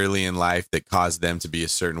experienced early in life that caused them to be a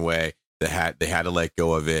certain way that they had to let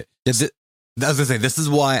go of it. I was gonna say, this is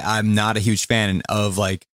why I'm not a huge fan of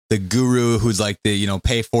like the guru who's like the,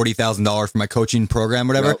 pay $40,000 for my coaching program,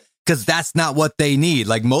 whatever, because that's not what they need.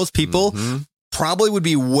 Like most people probably would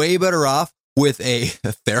be way better off with a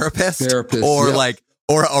therapist or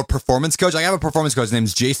or a performance coach. I have a performance coach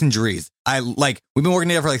named Jason Dries. We've been working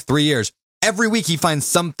together for like 3 years. Every week he finds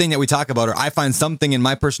something that we talk about, or I find something in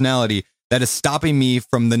my personality that is stopping me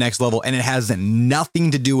from the next level. And it has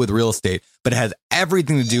nothing to do with real estate, but it has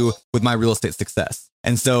everything to do with my real estate success.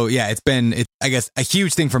 And so, yeah, I guess a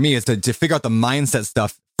huge thing for me is to figure out the mindset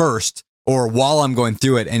stuff first, or while I'm going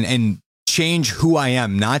through it, and change who I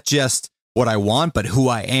am, not just what I want, but who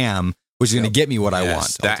I am, which is going to get me what I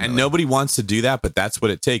want. And nobody wants to do that, but that's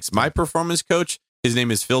what it takes. My performance coach, His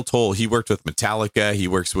name is Phil Toll. He worked with Metallica. He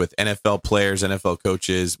works with NFL players, NFL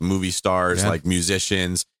coaches, movie stars, like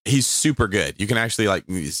musicians. He's super good. You can actually like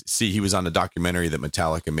see he was on a documentary that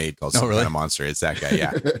Metallica made called Some Kind of Monster. It's that guy.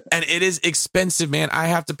 Yeah. And it is expensive, man. I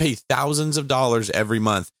have to pay thousands of dollars every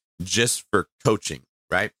month just for coaching.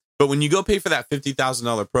 Right. But when you go pay for that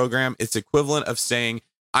 $50,000 program, it's equivalent of saying,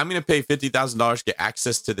 I'm going to pay $50,000 to get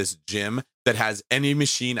access to this gym that has any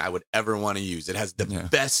machine I would ever want to use. It has the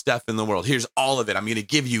best stuff in the world. Here's all of it. I'm going to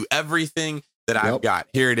give you everything that I've got.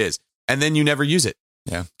 Here it is. And then you never use it.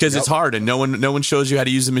 Yeah. Because it's hard and no one shows you how to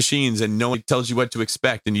use the machines and no one tells you what to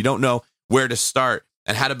expect. And you don't know where to start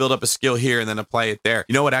and how to build up a skill here and then apply it there.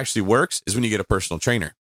 You know what actually works is when you get a personal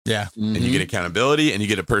trainer. Yeah. And you get accountability and you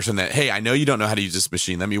get a person that, hey, I know you don't know how to use this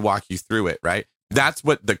machine. Let me walk you through it. Right. That's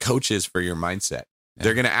what the coach is for your mindset.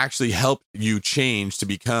 They're going to actually help you change to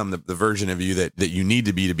become the version of you that you need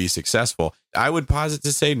to be successful. I would posit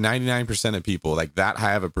to say 99% of people, like that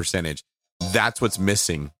high of a percentage, that's what's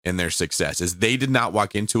missing in their success is they did not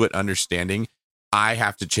walk into it understanding I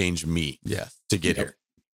have to change me to get here.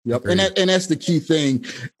 Yep. And that's the key thing.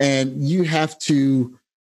 And you have to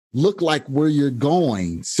look like where you're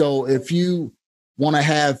going. So if you want to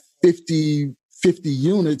have 50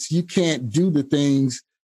 units, you can't do the things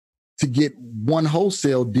to get one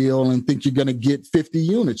wholesale deal and think you're going to get 50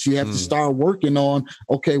 units. You have to start working on,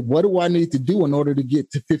 okay, what do I need to do in order to get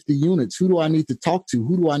to 50 units? Who do I need to talk to?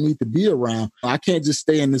 Who do I need to be around? I can't just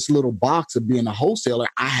stay in this little box of being a wholesaler.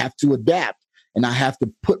 I have to adapt and I have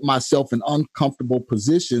to put myself in uncomfortable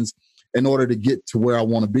positions in order to get to where I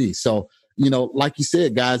want to be. So, like you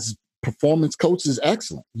said, guys, performance coach is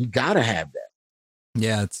excellent. You got to have that.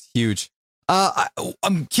 Yeah, it's huge.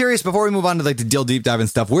 I'm curious, before we move on to like the deal deep dive and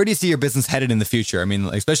stuff, where do you see your business headed in the future? I mean,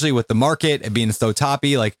 especially with the market being so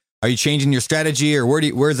toppy, like, are you changing your strategy or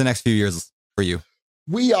where's the next few years for you?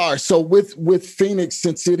 We are. So with Phoenix,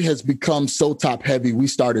 since it has become so top heavy, we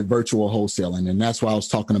started virtual wholesaling. And that's why I was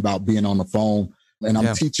talking about being on the phone. And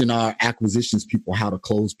I'm teaching our acquisitions people how to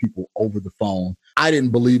close people over the phone. I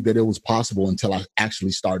didn't believe that it was possible until I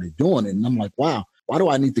actually started doing it. And I'm like, wow, why do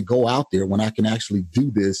I need to go out there when I can actually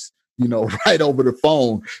do this, right over the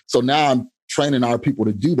phone? So now I'm training our people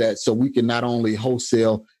to do that so we can not only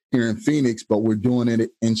wholesale here in Phoenix, but we're doing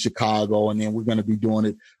it in Chicago, and then we're going to be doing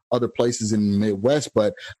it other places in the Midwest.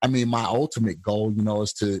 But I mean, my ultimate goal,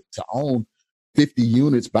 is to own 50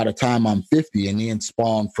 units by the time I'm 50 and then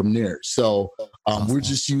spawn from there. So we're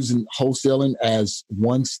just using wholesaling as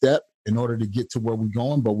one step in order to get to where we're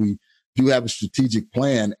going, but we do have a strategic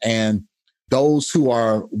plan. And those who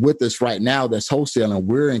are with us right now that's wholesaling,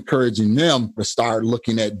 we're encouraging them to start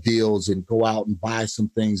looking at deals and go out and buy some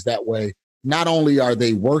things. That way, not only are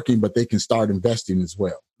they working, but they can start investing as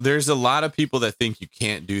well. There's a lot of people that think you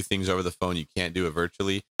can't do things over the phone. You can't do it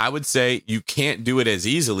virtually. I would say you can't do it as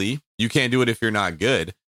easily. You can't do it if you're not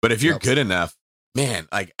good. But if you're good enough, man,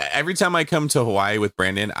 like every time I come to Hawaii with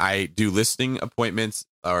Brandon, I do listing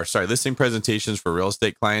presentations for real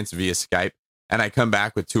estate clients via Skype. And I come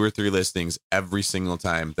back with 2 or 3 listings every single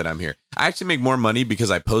time that I'm here. I actually make more money because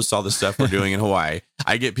I post all the stuff we're doing in Hawaii.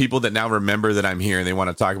 I get people that now remember that I'm here and they want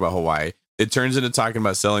to talk about Hawaii. It turns into talking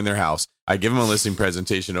about selling their house. I give them a listing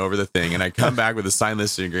presentation over the thing, and I come back with a signed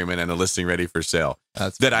listing agreement and a listing ready for sale.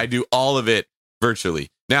 I do all of it virtually.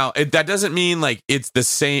 Now, that doesn't mean like it's the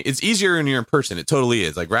same. It's easier when you're in person. It totally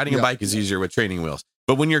is. Like riding a bike is easier with training wheels.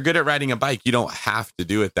 But when you're good at riding a bike, you don't have to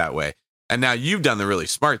do it that way. And now you've done the really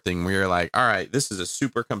smart thing where you're like, all right, this is a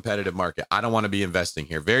super competitive market. I don't want to be investing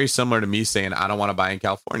here. Very similar to me saying, I don't want to buy in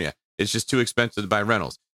California. It's just too expensive to buy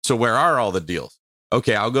rentals. So where are all the deals?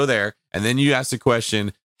 Okay, I'll go there. And then you ask the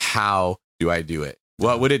question, how do I do it?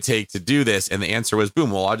 What would it take to do this? And the answer was,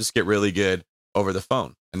 boom, well, I'll just get really good over the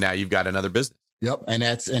phone. And now you've got another business. Yep. And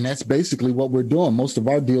that's basically what we're doing. Most of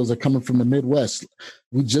our deals are coming from the Midwest.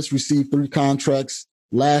 We just received 3 contracts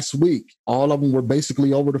last week. All of them were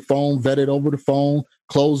basically over the phone, vetted over the phone,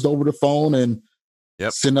 closed over the phone, and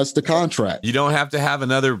send us the contract. You don't have to have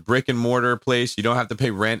another brick and mortar place. You don't have to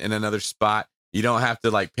pay rent in another spot. You don't have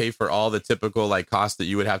to like pay for all the typical like costs that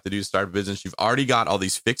you would have to do to start a business. You've already got all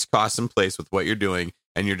these fixed costs in place with what you're doing,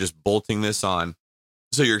 and you're just bolting this on.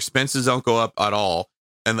 So your expenses don't go up at all.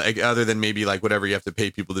 And like, other than maybe like whatever you have to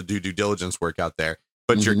pay people to do due diligence work out there,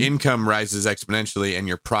 but your income rises exponentially and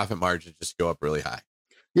your profit margins just go up really high.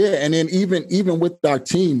 Yeah, and then even with our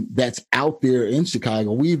team that's out there in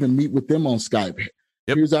Chicago, we even meet with them on Skype.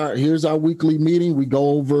 Yep. Here's our weekly meeting. We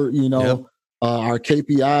go over, our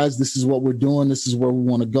KPIs. This is what we're doing. This is where we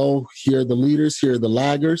want to go. Here are the leaders. Here are the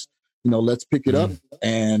laggers. Let's pick it up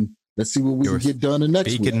and let's see what we can get done the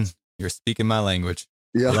next week. You're speaking my language.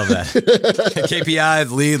 Yeah. I love that.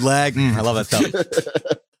 KPIs, lead, lag. I love that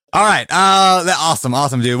stuff. All right.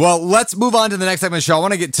 Awesome, dude. Well, let's move on to the next segment of the show. I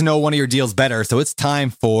want to get to know one of your deals better. So it's time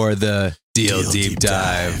for the Deal Deep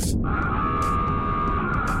Dive.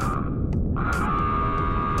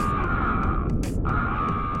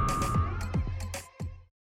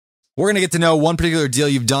 We're going to get to know one particular deal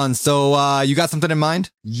you've done. So you got something in mind?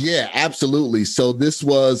 Yeah, absolutely. So this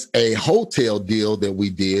was a hotel deal that we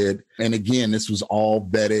did. And again, this was all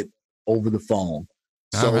vetted over the phone.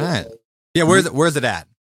 So, all right. Yeah, where's it at?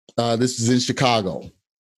 This is in Chicago.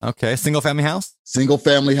 Okay, single family house? Single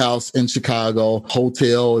family house in Chicago.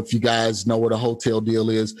 Hotel, if you guys know what a hotel deal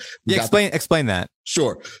is. Yeah, explain that.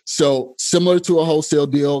 Sure. So similar to a wholesale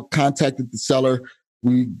deal, contacted the seller.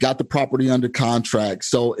 We got the property under contract.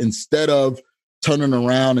 So instead of turning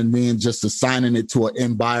around and then just assigning it to an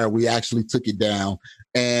end buyer, we actually took it down.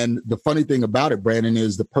 And the funny thing about it, Brandon,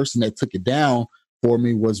 is the person that took it down for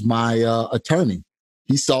me was my attorney.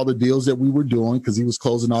 He saw the deals that we were doing because he was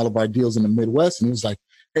closing all of our deals in the Midwest. And he was like,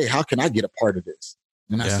 hey, how can I get a part of this?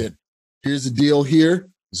 And I said, here's a deal here.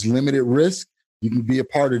 It's limited risk. You can be a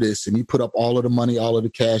part of this. And he put up all of the money, all of the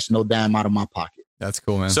cash, no dime out of my pocket. That's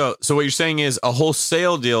cool, man. So what you're saying is a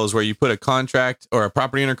wholesale deal is where you put a contract or a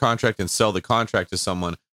property under contract and sell the contract to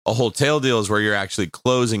someone. A hotel deal is where you're actually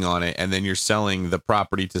closing on it and then you're selling the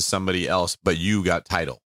property to somebody else, but you got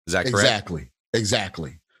title. Is that correct?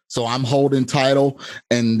 Exactly. So I'm holding title,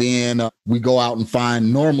 and then we go out and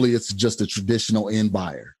find, normally it's just a traditional end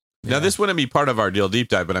buyer. Now, this wouldn't be part of our deal deep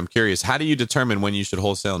dive, but I'm curious, how do you determine when you should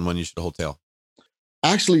wholesale and when you should wholesale?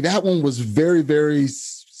 Actually, that one was very, very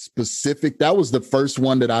specific. That was the first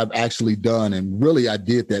one that I've actually done. And really, I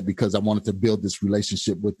did that because I wanted to build this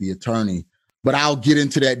relationship with the attorney. But I'll get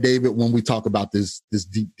into that, David, when we talk about this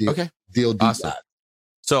deep deal. Okay. Deal deep Awesome. dive.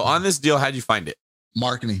 So on this deal, how'd you find it?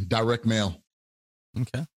 Marketing, direct mail.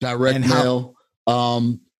 Okay. Direct mail.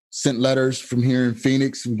 Sent letters from here in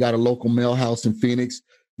Phoenix. We got a local mail house in Phoenix,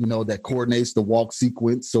 that coordinates the walk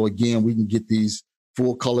sequence. So again, we can get these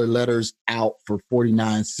full color letters out for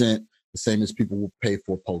 49 cents, the same as people will pay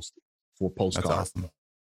for postage, for postcard. That's awesome.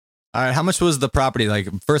 All right. How much was the property? Like,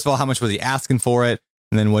 first of all, how much was he asking for it?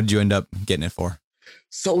 And then what did you end up getting it for?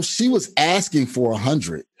 So she was asking for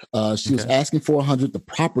 100. She was asking for 100. The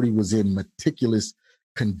property was in meticulous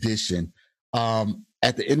condition.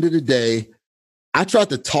 At the end of the day, I tried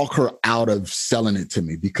to talk her out of selling it to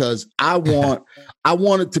me because I want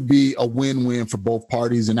it to be a win-win for both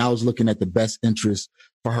parties. And I was looking at the best interest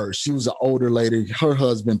for her. She was an older lady. Her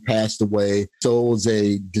husband passed away. So it was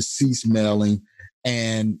a deceased mailing.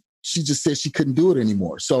 And she just said she couldn't do it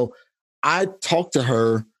anymore. So I talked to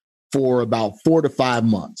her for about 4 to 5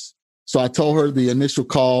 months. So I told her the initial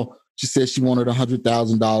call, she said she wanted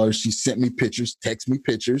 $100,000. She sent me pictures, text me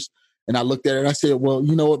pictures. And I looked at it and I said, well,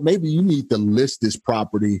 you know what? Maybe you need to list this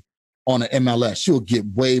property on an MLS. She'll get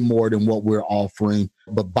way more than what we're offering.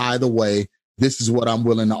 But by the way, this is what I'm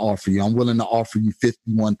willing to offer you. I'm willing to offer you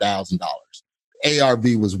 $51,000.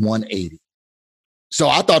 ARV was 180. So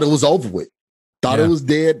I thought it was over with. Thought it was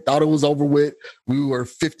dead. Thought it was over with. We were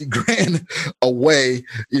 50 grand away,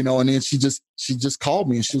 and then she just called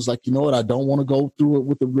me and she was like, you know what? I don't want to go through it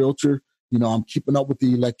with the realtor. I'm keeping up with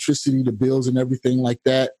the electricity, the bills and everything like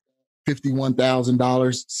that.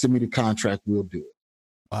 $51,000. Send me the contract. We'll do it.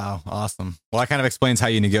 Wow. Awesome. Well, that kind of explains how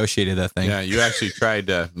you negotiated that thing. Yeah. You actually tried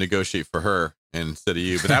to negotiate for her instead of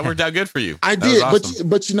you, but that worked out good for you. I did. Awesome.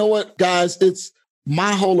 But you know what, guys, it's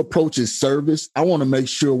my whole approach is service. I want to make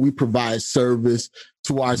sure we provide service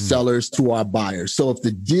to our sellers, to our buyers. So if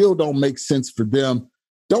the deal don't make sense for them,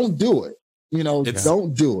 don't do it.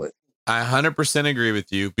 Don't do it. I 100% agree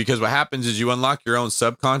with you because what happens is you unlock your own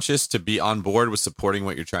subconscious to be on board with supporting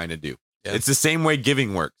what you're trying to do. Yeah. It's the same way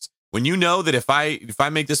giving works. When you know that if I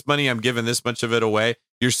make this money, I'm giving this much of it away,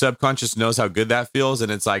 your subconscious knows how good that feels.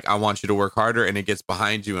 And it's like, I want you to work harder, and it gets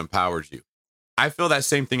behind you, empowers you. I feel that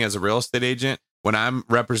same thing as a real estate agent when I'm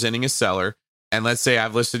representing a seller. And let's say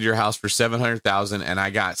I've listed your house for $700,000 and I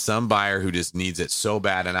got some buyer who just needs it so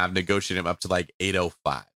bad. And I've negotiated him up to like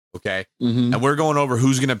 $805. Okay. Mm-hmm. And we're going over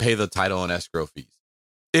who's going to pay the title and escrow fees.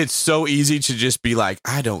 It's so easy to just be like,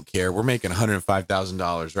 I don't care. We're making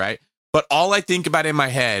 $105,000. Right. But all I think about in my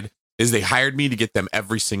head is they hired me to get them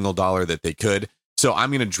every single dollar that they could. So I'm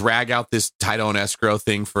going to drag out this title and escrow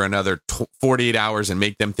thing for another 48 hours and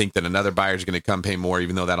make them think that another buyer is going to come pay more,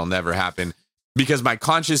 even though that'll never happen. Because my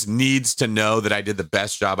conscience needs to know that I did the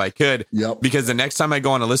best job I could. Yep. Because the next time I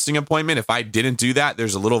go on a listing appointment, if I didn't do that,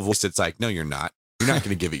 there's a little voice that's like, no, you're not. You're not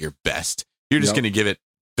going to give it your best. You're just going to give it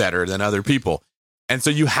better than other people. And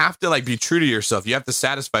so you have to be true to yourself. You have to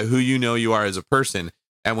satisfy who you know you are as a person.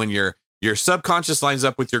 And when you're your subconscious lines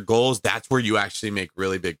up with your goals, that's where you actually make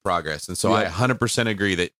really big progress. And so I 100%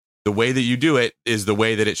 agree that the way that you do it is the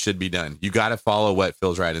way that it should be done. You got to follow what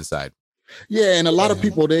feels right inside. Yeah, and a lot of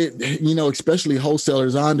people, they, you know, especially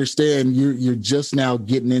wholesalers, I understand you're just now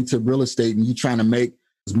getting into real estate and you're trying to make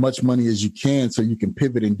as much money as you can so you can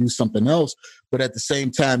pivot and do something else. But at the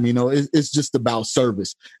same time, you know, it's just about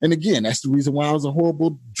service. And again, that's the reason why I was a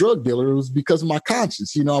horrible drug dealer. It was because of my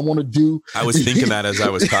conscience. You know, I was thinking that as I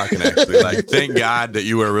was talking, actually. Like, thank God that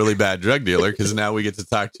you were a really bad drug dealer, because now we get to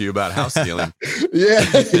talk to you about house stealing.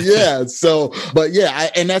 Yeah. So, but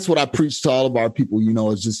yeah, and that's what I preach to all of our people, you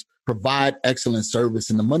know, is just provide excellent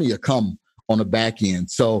service and the money will come on the back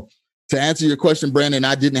end. So, to answer your question, Brandon,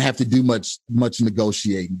 I didn't have to do much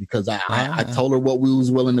negotiating because I told her what we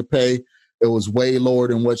was willing to pay. It was way lower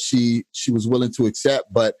than what she was willing to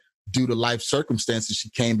accept. But due to life circumstances, she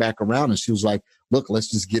came back around and she was like, look,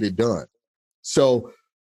 let's just get it done. So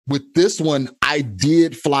with this one, I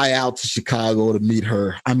did fly out to Chicago to meet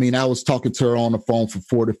her. I mean, I was talking to her on the phone for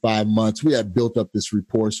 4 to 5 months. We had built up this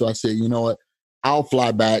rapport. So I said, you know what? I'll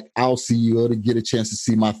fly back. I'll see you to get a chance to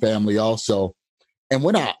see my family also. And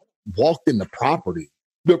when I walked in the property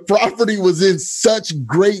was in such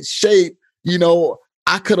great shape. You know,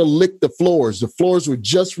 I could have licked the floors. The floors were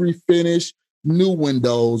just refinished, new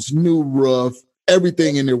windows, new roof,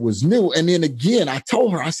 everything in there was new. And then again, I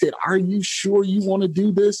told her, I said, are you sure you want to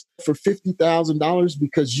do this for $50,000?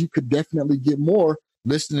 Because you could definitely get more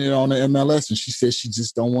listing it on the MLS. And she said she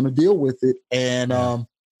just don't want to deal with it. And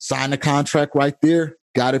signed the contract right there,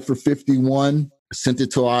 got it for 51, sent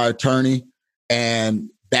it to our attorney.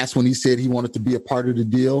 And that's when he said he wanted to be a part of the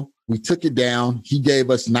deal. We took it down. He gave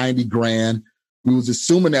us 90 grand. We was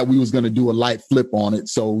assuming that we was going to do a light flip on it.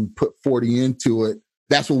 So we put 40 into it.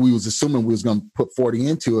 That's what we was assuming we was going to put 40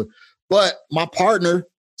 into it. But my partner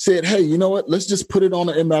said, hey, you know what? Let's just put it on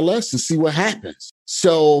the MLS and see what happens.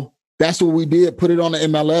 So that's what we did, put it on the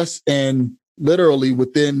MLS. And literally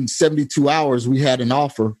within 72 hours, we had an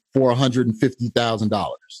offer for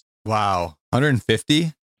 $150,000. Wow.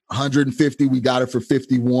 150? 150. We got it for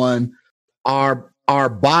 51. Our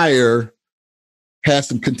buyer has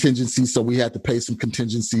some contingencies, so we had to pay some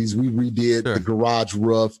contingencies. We redid the garage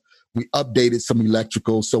roof. We updated some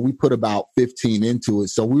electrical, so we put about 15 into it.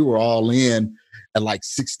 So we were all in at like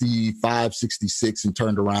 65, 66 and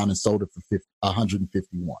turned around and sold it for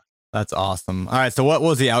 151. That's awesome. All right, so what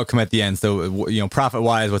was the outcome at the end? So, you know,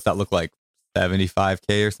 profit-wise, what's that look like?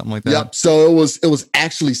 75K or something like that? Yep. So it was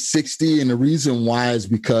actually 60. And the reason why is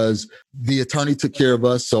because the attorney took care of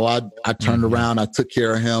us. So I turned around, I took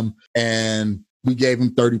care of him, and we gave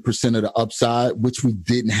him 30% of the upside, which we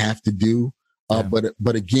didn't have to do.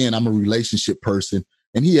 But again, I'm a relationship person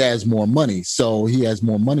and he has more money. So he has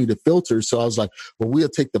more money to filter. So I was like, well, we'll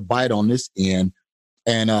take the bite on this end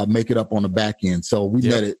and make it up on the back end. So we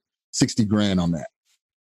netted 60 grand on that.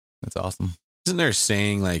 That's awesome. Isn't there a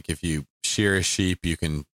saying, like, if you shear a sheep, you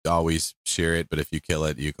can always shear it, but if you kill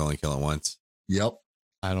it, you can only kill it once? Yep.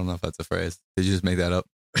 I don't know if that's a phrase. Did you just make that up?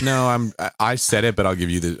 No, I said it, but I'll give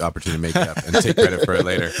you the opportunity to make it up and take credit for it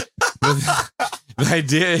later. The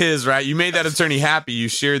idea is, right, you made that attorney happy. You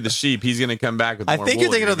sheared the sheep. He's going to come back with more I think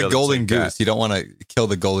you're thinking of the golden goose. That. You don't want to kill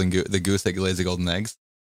the the goose that lays the golden eggs.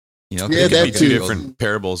 You know, yeah, that two different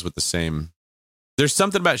parables with the same. There's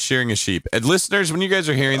something about shearing a sheep. And listeners, when you guys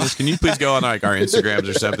are hearing this, can you please go on like our Instagrams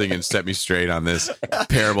or something and set me straight on this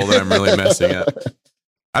parable that I'm really messing up?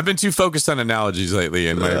 I've been too focused on analogies lately,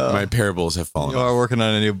 and my parables have fallen. You are working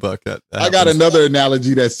on a new book. I got another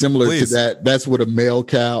analogy that's similar to that. That's with a male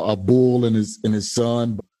cow, a bull, and his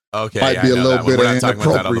son. Okay, might be a little bit we're not talking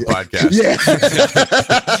about that on the podcast. Yeah,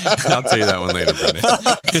 I'll tell you that one later, Brendan.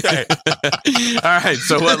 All right.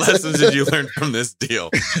 So, what lessons did you learn from this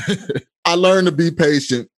deal? I learned to be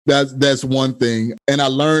patient. That's one thing. And I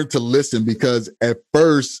learned to listen, because at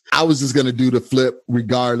first I was just going to do the flip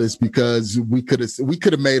regardless, because we could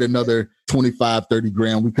have made another 25, 30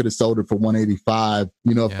 grand. We could have sold it for 185,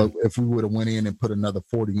 you know, if we would have went in and put another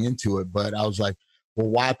 40 into it. But I was like, well,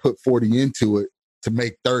 why put 40 into it to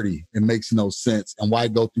make 30? It makes no sense. And why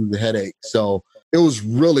go through the headache? So it was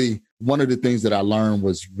really one of the things that I learned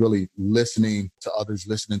was really listening to others,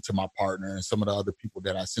 listening to my partner and some of the other people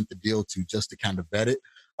that I sent the deal to, just to kind of vet it.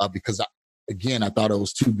 Because I thought it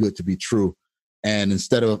was too good to be true. And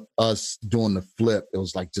instead of us doing the flip, it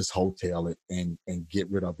was like, just wholesale it and get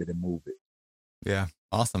rid of it and move it. Yeah.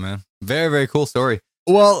 Awesome, man. Very, very cool story.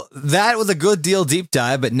 Well, that was a good deal deep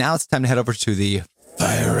dive, but now it's time to head over to the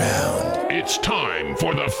fire round. It's time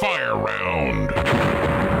for the fire round.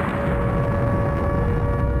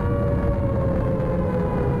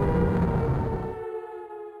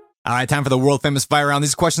 All right, time for the world famous fire round.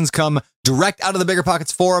 These questions come direct out of the Bigger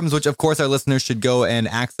Pockets forums, which of course our listeners should go and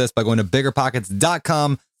access by going to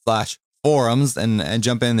biggerpockets.com/forums and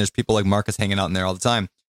jump in. There's people like Marcus hanging out in there all the time.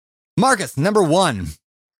 Marcus, number 1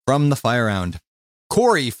 from the fire round.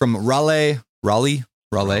 Corey from Raleigh,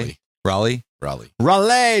 North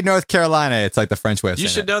Carolina. It's like the French way of saying You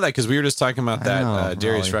should it. know that because we were just talking about that know,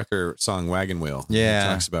 Darius Raleigh. Rucker song Wagon Wheel. Yeah. He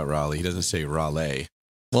talks about Raleigh. He doesn't say Raleigh.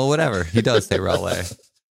 Well, whatever. He does say Raleigh.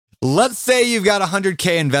 Let's say you've got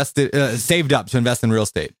 $100K invested, saved up to invest in real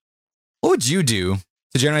estate. What would you do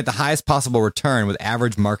to generate the highest possible return with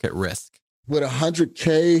average market risk? With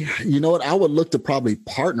 100K, you know what? I would look to probably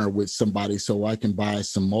partner with somebody so I can buy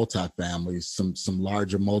some multifamilies, some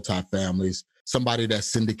larger multifamilies, somebody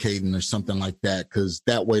that's syndicating or something like that, because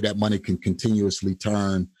that way that money can continuously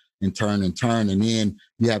turn. And then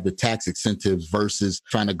you have the tax incentives versus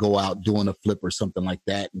trying to go out doing a flip or something like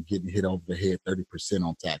that and getting hit over the head 30%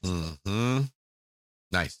 on taxes. Mm-hmm.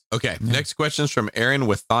 Nice. Okay. Next question is from Aaron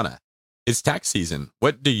Withana. It's tax season.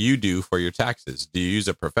 What do you do for your taxes? Do you use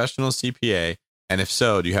a professional CPA? And if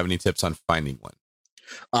so, do you have any tips on finding one?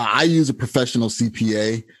 I use a professional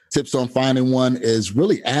CPA. Tips on finding one is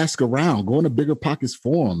really ask around, go into Bigger Pockets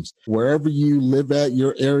forums, wherever you live at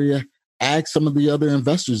your area. Ask some of the other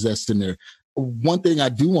investors that's in there. One thing I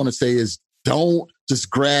do want to say is don't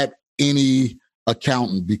just grab any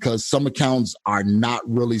accountant because some accountants are not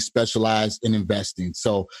really specialized in investing.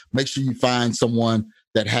 So make sure you find someone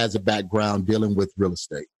that has a background dealing with real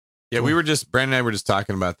estate. Yeah, Brandon and I were just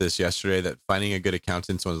talking about this yesterday, that finding a good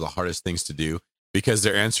accountant is one of the hardest things to do because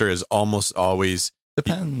their answer is almost always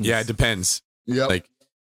Depends. Yeah, it depends. Yep. Like,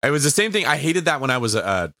 it was the same thing. I hated that when I was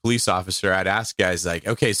a police officer. I'd ask guys like,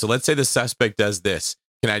 okay, so let's say the suspect does this.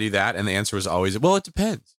 Can I do that? And the answer was always, well, it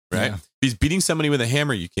depends, right? Yeah. If he's beating somebody with a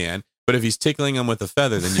hammer, you can. But if he's tickling them with a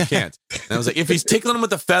feather, then you can't. And I was like, if he's tickling them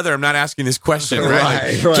with a feather, I'm not asking this question, right?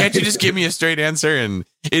 Like, Right. Can't you just give me a straight answer? And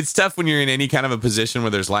it's tough when you're in any kind of a position where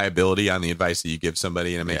there's liability on the advice that you give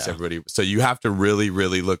somebody, and it makes everybody. So you have to really,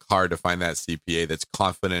 really look hard to find that CPA that's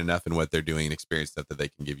confident enough in what they're doing and experienced enough that they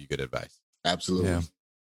can give you good advice. Absolutely. Yeah.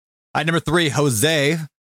 All right, number 3, Jose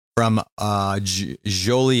from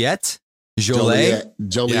Joliet. Joliet.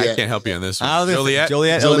 Yeah, I can't help you on this one. Joliet,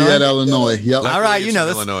 Joliet. Illinois. Yep. All right, you know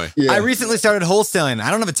this. Illinois. Yeah. I recently started wholesaling. I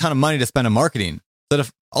don't have a ton of money to spend on marketing. So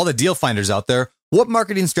if all the deal finders out there, what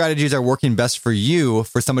marketing strategies are working best for you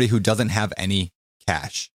for somebody who doesn't have any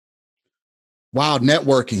cash? Wow,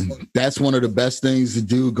 networking. That's one of the best things to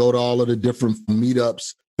do. Go to all of the different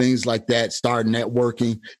meetups, things like that. Start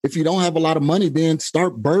networking. If you don't have a lot of money, then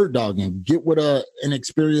start bird dogging. Get with an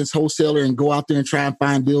experienced wholesaler and go out there and try and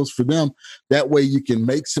find deals for them. That way you can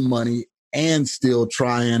make some money and still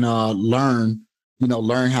try and learn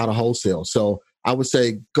how to wholesale. So I would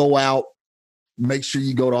say go out, make sure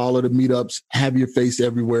you go to all of the meetups, have your face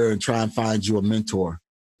everywhere, and try and find you a mentor.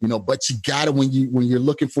 But you got to, when you're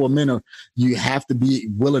looking for a mentor, you have to be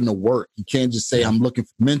willing to work. You can't just say, I'm looking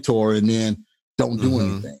for a mentor and then don't do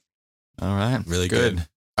anything. All right. Really good.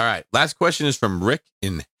 All right. Last question is from Rick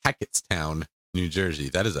in Hackettstown, New Jersey.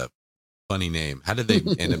 That is a funny name. How did they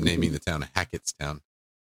end up naming the town Hackettstown?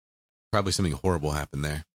 Probably something horrible happened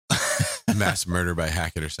there. Mass murder by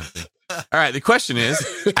Hackett or something. All right. The question is,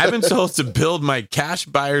 I've been told to build my cash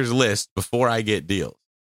buyers list before I get deals.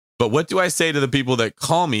 But what do I say to the people that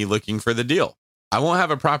call me looking for the deal? I won't have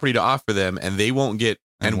a property to offer them, and they won't get,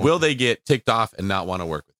 and will they get ticked off and not want to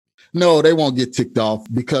work with me? No, they won't get ticked off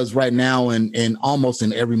because right now in almost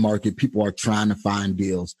in every market, people are trying to find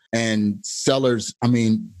deals, and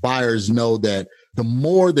buyers know that the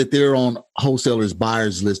more that they're on wholesalers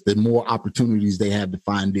buyers list, the more opportunities they have to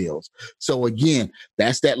find deals. So again,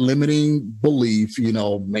 that's that limiting belief,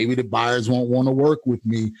 maybe the buyers won't want to work with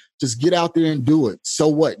me. Just get out there and do it. So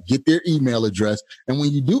what? Get their email address. And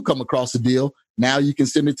when you do come across a deal, now you can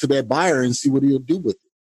send it to that buyer and see what he'll do with it.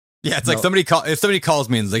 Yeah, it's like if somebody calls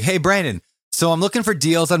me and is like, hey, Brandon, so I'm looking for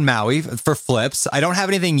deals on Maui for flips. I don't have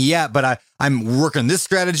anything yet, but I'm working this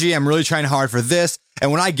strategy. I'm really trying hard for this.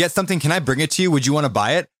 And when I get something, can I bring it to you? Would you want to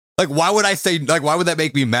buy it? Like, why would that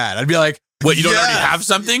make me mad? I'd be like, what, you don't already have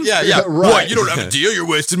something? Yeah. Right. What, you don't have a deal? You're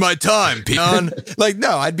wasting my time, peon. Like,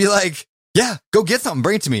 no, I'd be like, yeah, go get something,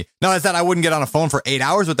 bring it to me. Now, is that I wouldn't get on a phone for 8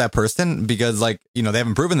 hours with that person because they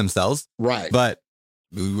haven't proven themselves. Right. But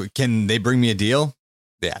can they bring me a deal?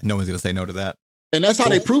 Yeah, no one's going to say no to that. And that's how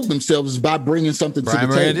they prove themselves, is by bringing something to the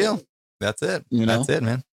table. Deal. That's it. That's it,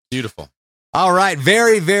 man. Beautiful. All right.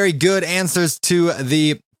 Very, very good answers to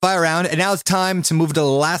the fire round. And now it's time to move to the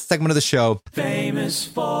last segment of the show. Famous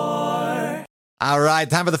for. All right,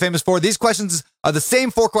 time for the famous four. These questions are the same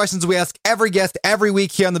four questions we ask every guest every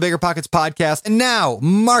week here on the Bigger Pockets podcast. And now,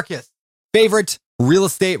 Marcus, favorite real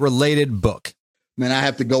estate related book? Man, I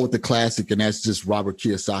have to go with the classic, and that's just Robert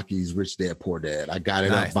Kiyosaki's Rich Dad, Poor Dad. I got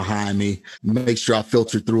it up behind me. Make sure I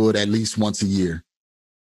filter through it at least once a year.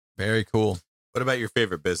 Very cool. What about your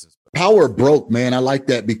favorite business book? Power of Broke, man. I like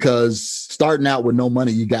that because starting out with no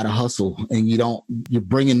money, you got to hustle, and you're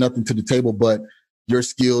bringing nothing to the table but your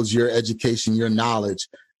skills, your education, your knowledge,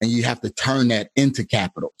 and you have to turn that into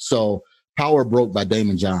capital. So Power of Broke by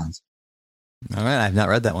Damon Johns. All right. I've not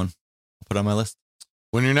read that one. I'll put it on my list.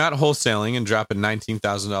 When you're not wholesaling and dropping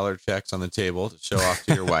 $19,000 checks on the table to show off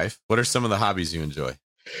to your wife, what are some of the hobbies you enjoy?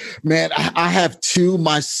 Man, I have two.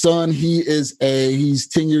 My son, he's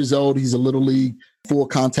 10 years old. He's a little league full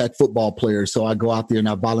contact football player. So I go out there and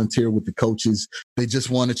I volunteer with the coaches. They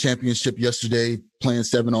just won a championship yesterday playing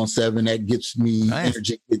 7-on-7. That gets me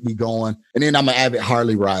energy, get me going. And then I'm an avid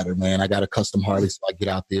Harley rider, man. I got a custom Harley. So I get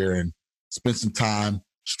out there and spend some time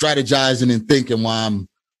strategizing and thinking while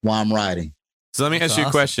I'm riding. So let me ask you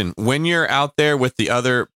a question. When you're out there with the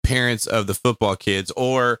other parents of the football kids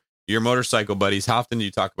or your motorcycle buddies, how often do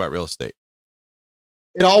you talk about real estate?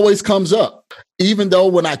 It always comes up, even though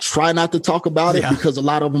when I try not to talk about it, because a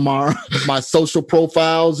lot of them are my social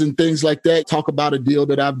profiles and things like that, talk about a deal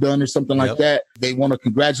that I've done or something like that. They want to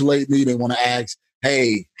congratulate me. They want to ask,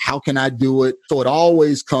 hey, how can I do it? So it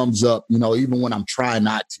always comes up, even when I'm trying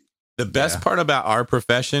not to. The best part about our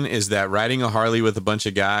profession is that riding a Harley with a bunch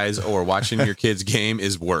of guys or watching your kids game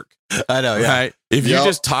is work. I know. Yeah. Right? If you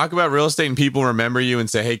just talk about real estate and people remember you and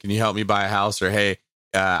say, hey, can you help me buy a house? Or, hey,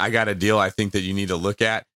 I got a deal I think that you need to look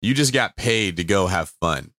at. You just got paid to go have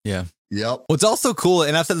fun. Yeah. Yep. What's also cool,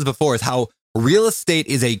 and I've said this before, is how real estate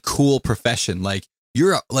is a cool profession. Like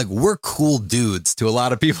we're cool dudes to a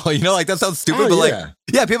lot of people. That sounds stupid,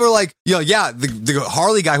 but people are like, the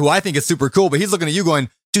Harley guy who I think is super cool, but he's looking at you going,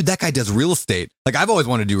 dude, that guy does real estate. Like, I've always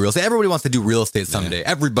wanted to do real estate. Everybody wants to do real estate someday.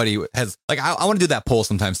 Yeah. Everybody has, I want to do that poll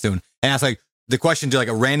sometime soon and ask the question to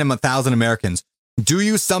a random 1,000 Americans. Do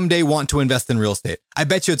you someday want to invest in real estate? I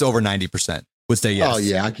bet you it's over 90% would say yes. Oh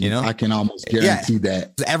yeah, I can almost guarantee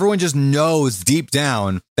that. Everyone just knows deep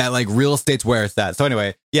down that real estate's where it's at. So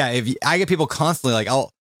anyway, if I get people constantly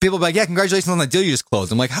people be like, yeah, congratulations on that deal you just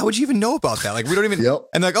closed. I'm like, how would you even know about that? We don't even,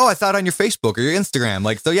 and they're like, oh, I saw it on your Facebook or your Instagram.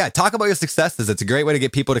 Talk about your successes. It's a great way to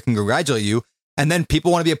get people to congratulate you. And then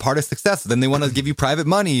people want to be a part of success. Then they want to give you private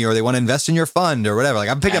money or they want to invest in your fund or whatever.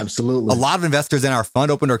 I'm picking up a lot of investors in our fund,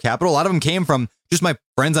 Open Door Capital. A lot of them came from just my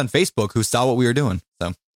friends on Facebook who saw what we were doing.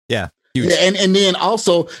 So yeah. Huge. Yeah. And then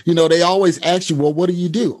also, they always ask you, well, what do you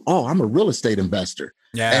do? Oh, I'm a real estate investor.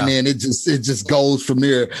 Yeah. And then it just goes from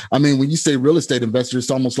there. I mean, when you say real estate investor,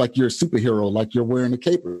 it's almost like you're a superhero, like you're wearing a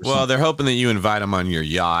cape. Well, they're hoping that you invite them on your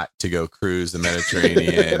yacht to go cruise the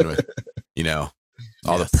Mediterranean with,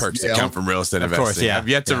 all the perks that come from real estate investing. Of course, I've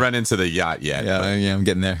yet to run into the yacht yet. Yeah, I'm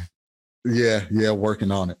getting there. Yeah,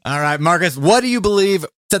 working on it. All right, Marcus, what do you believe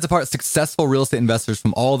sets apart successful real estate investors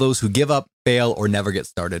from all those who give up, fail, or never get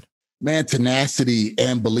started? Man, tenacity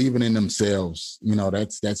and believing in themselves.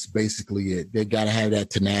 That's basically it. They got to have that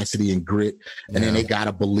tenacity and grit, and then they got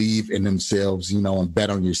to believe in themselves, and bet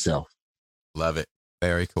on yourself. Love it.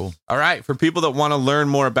 Very cool. All right. For people that want to learn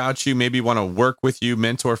more about you, maybe want to work with you,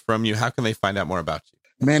 mentor from you, how can they find out more about you?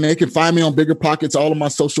 Man, they can find me on Bigger Pockets, all of my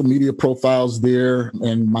social media profiles there.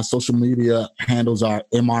 And my social media handles are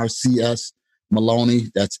MRCS Maloney.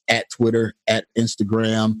 That's at Twitter, at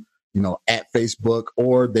Instagram, at Facebook,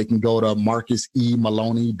 or they can go to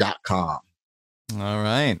marcusemaloney.com. All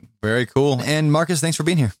right. Very cool. And Marcus, thanks for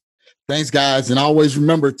being here. Thanks, guys. And always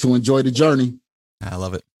remember to enjoy the journey. I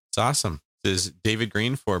love it. It's awesome. This is David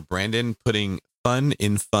Green for Brandon putting fun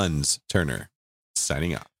in funds. Turner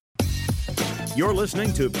signing off. You're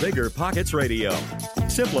listening to Bigger Pockets Radio,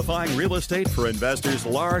 simplifying real estate for investors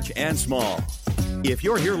large and small. If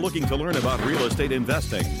you're here looking to learn about real estate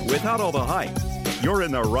investing without all the hype, you're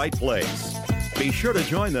in the right place. Be sure to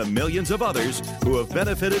join the millions of others who have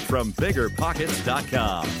benefited from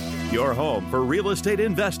BiggerPockets.com, your home for real estate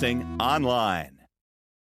investing online.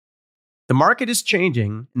 The market is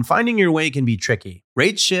changing, and finding your way can be tricky.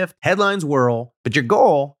 Rates shift, headlines whirl, but your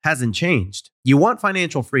goal hasn't changed. You want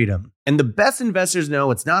financial freedom, and the best investors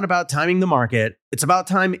know it's not about timing the market, it's about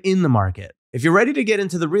time in the market. If you're ready to get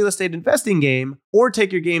into the real estate investing game or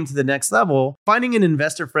take your game to the next level, finding an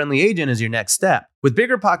investor-friendly agent is your next step. With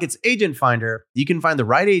BiggerPockets Agent Finder, you can find the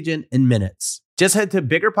right agent in minutes. Just head to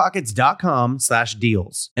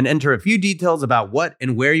biggerpockets.com/deals and enter a few details about what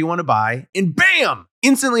and where you want to buy, and bam!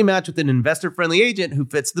 Instantly match with an investor-friendly agent who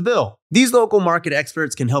fits the bill. These local market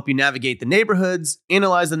experts can help you navigate the neighborhoods,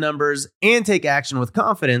 analyze the numbers, and take action with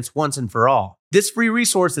confidence once and for all. This free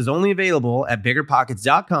resource is only available at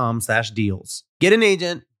biggerpockets.com/deals. Get an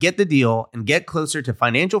agent, get the deal, and get closer to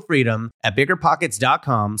financial freedom at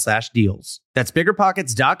biggerpockets.com/deals. That's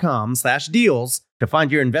biggerpockets.com/deals to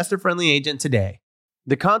find your investor-friendly agent today.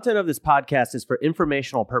 The content of this podcast is for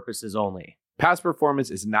informational purposes only. Past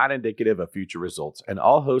performance is not indicative of future results, and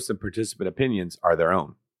all host and participant opinions are their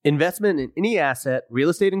own. Investment in any asset, real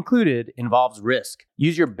estate included, involves risk.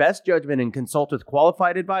 Use your best judgment and consult with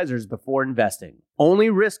qualified advisors before investing. Only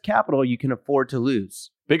risk capital you can afford to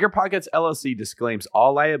lose. Bigger Pockets LLC disclaims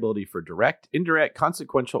all liability for direct, indirect,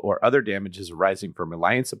 consequential, or other damages arising from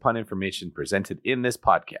reliance upon information presented in this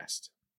podcast.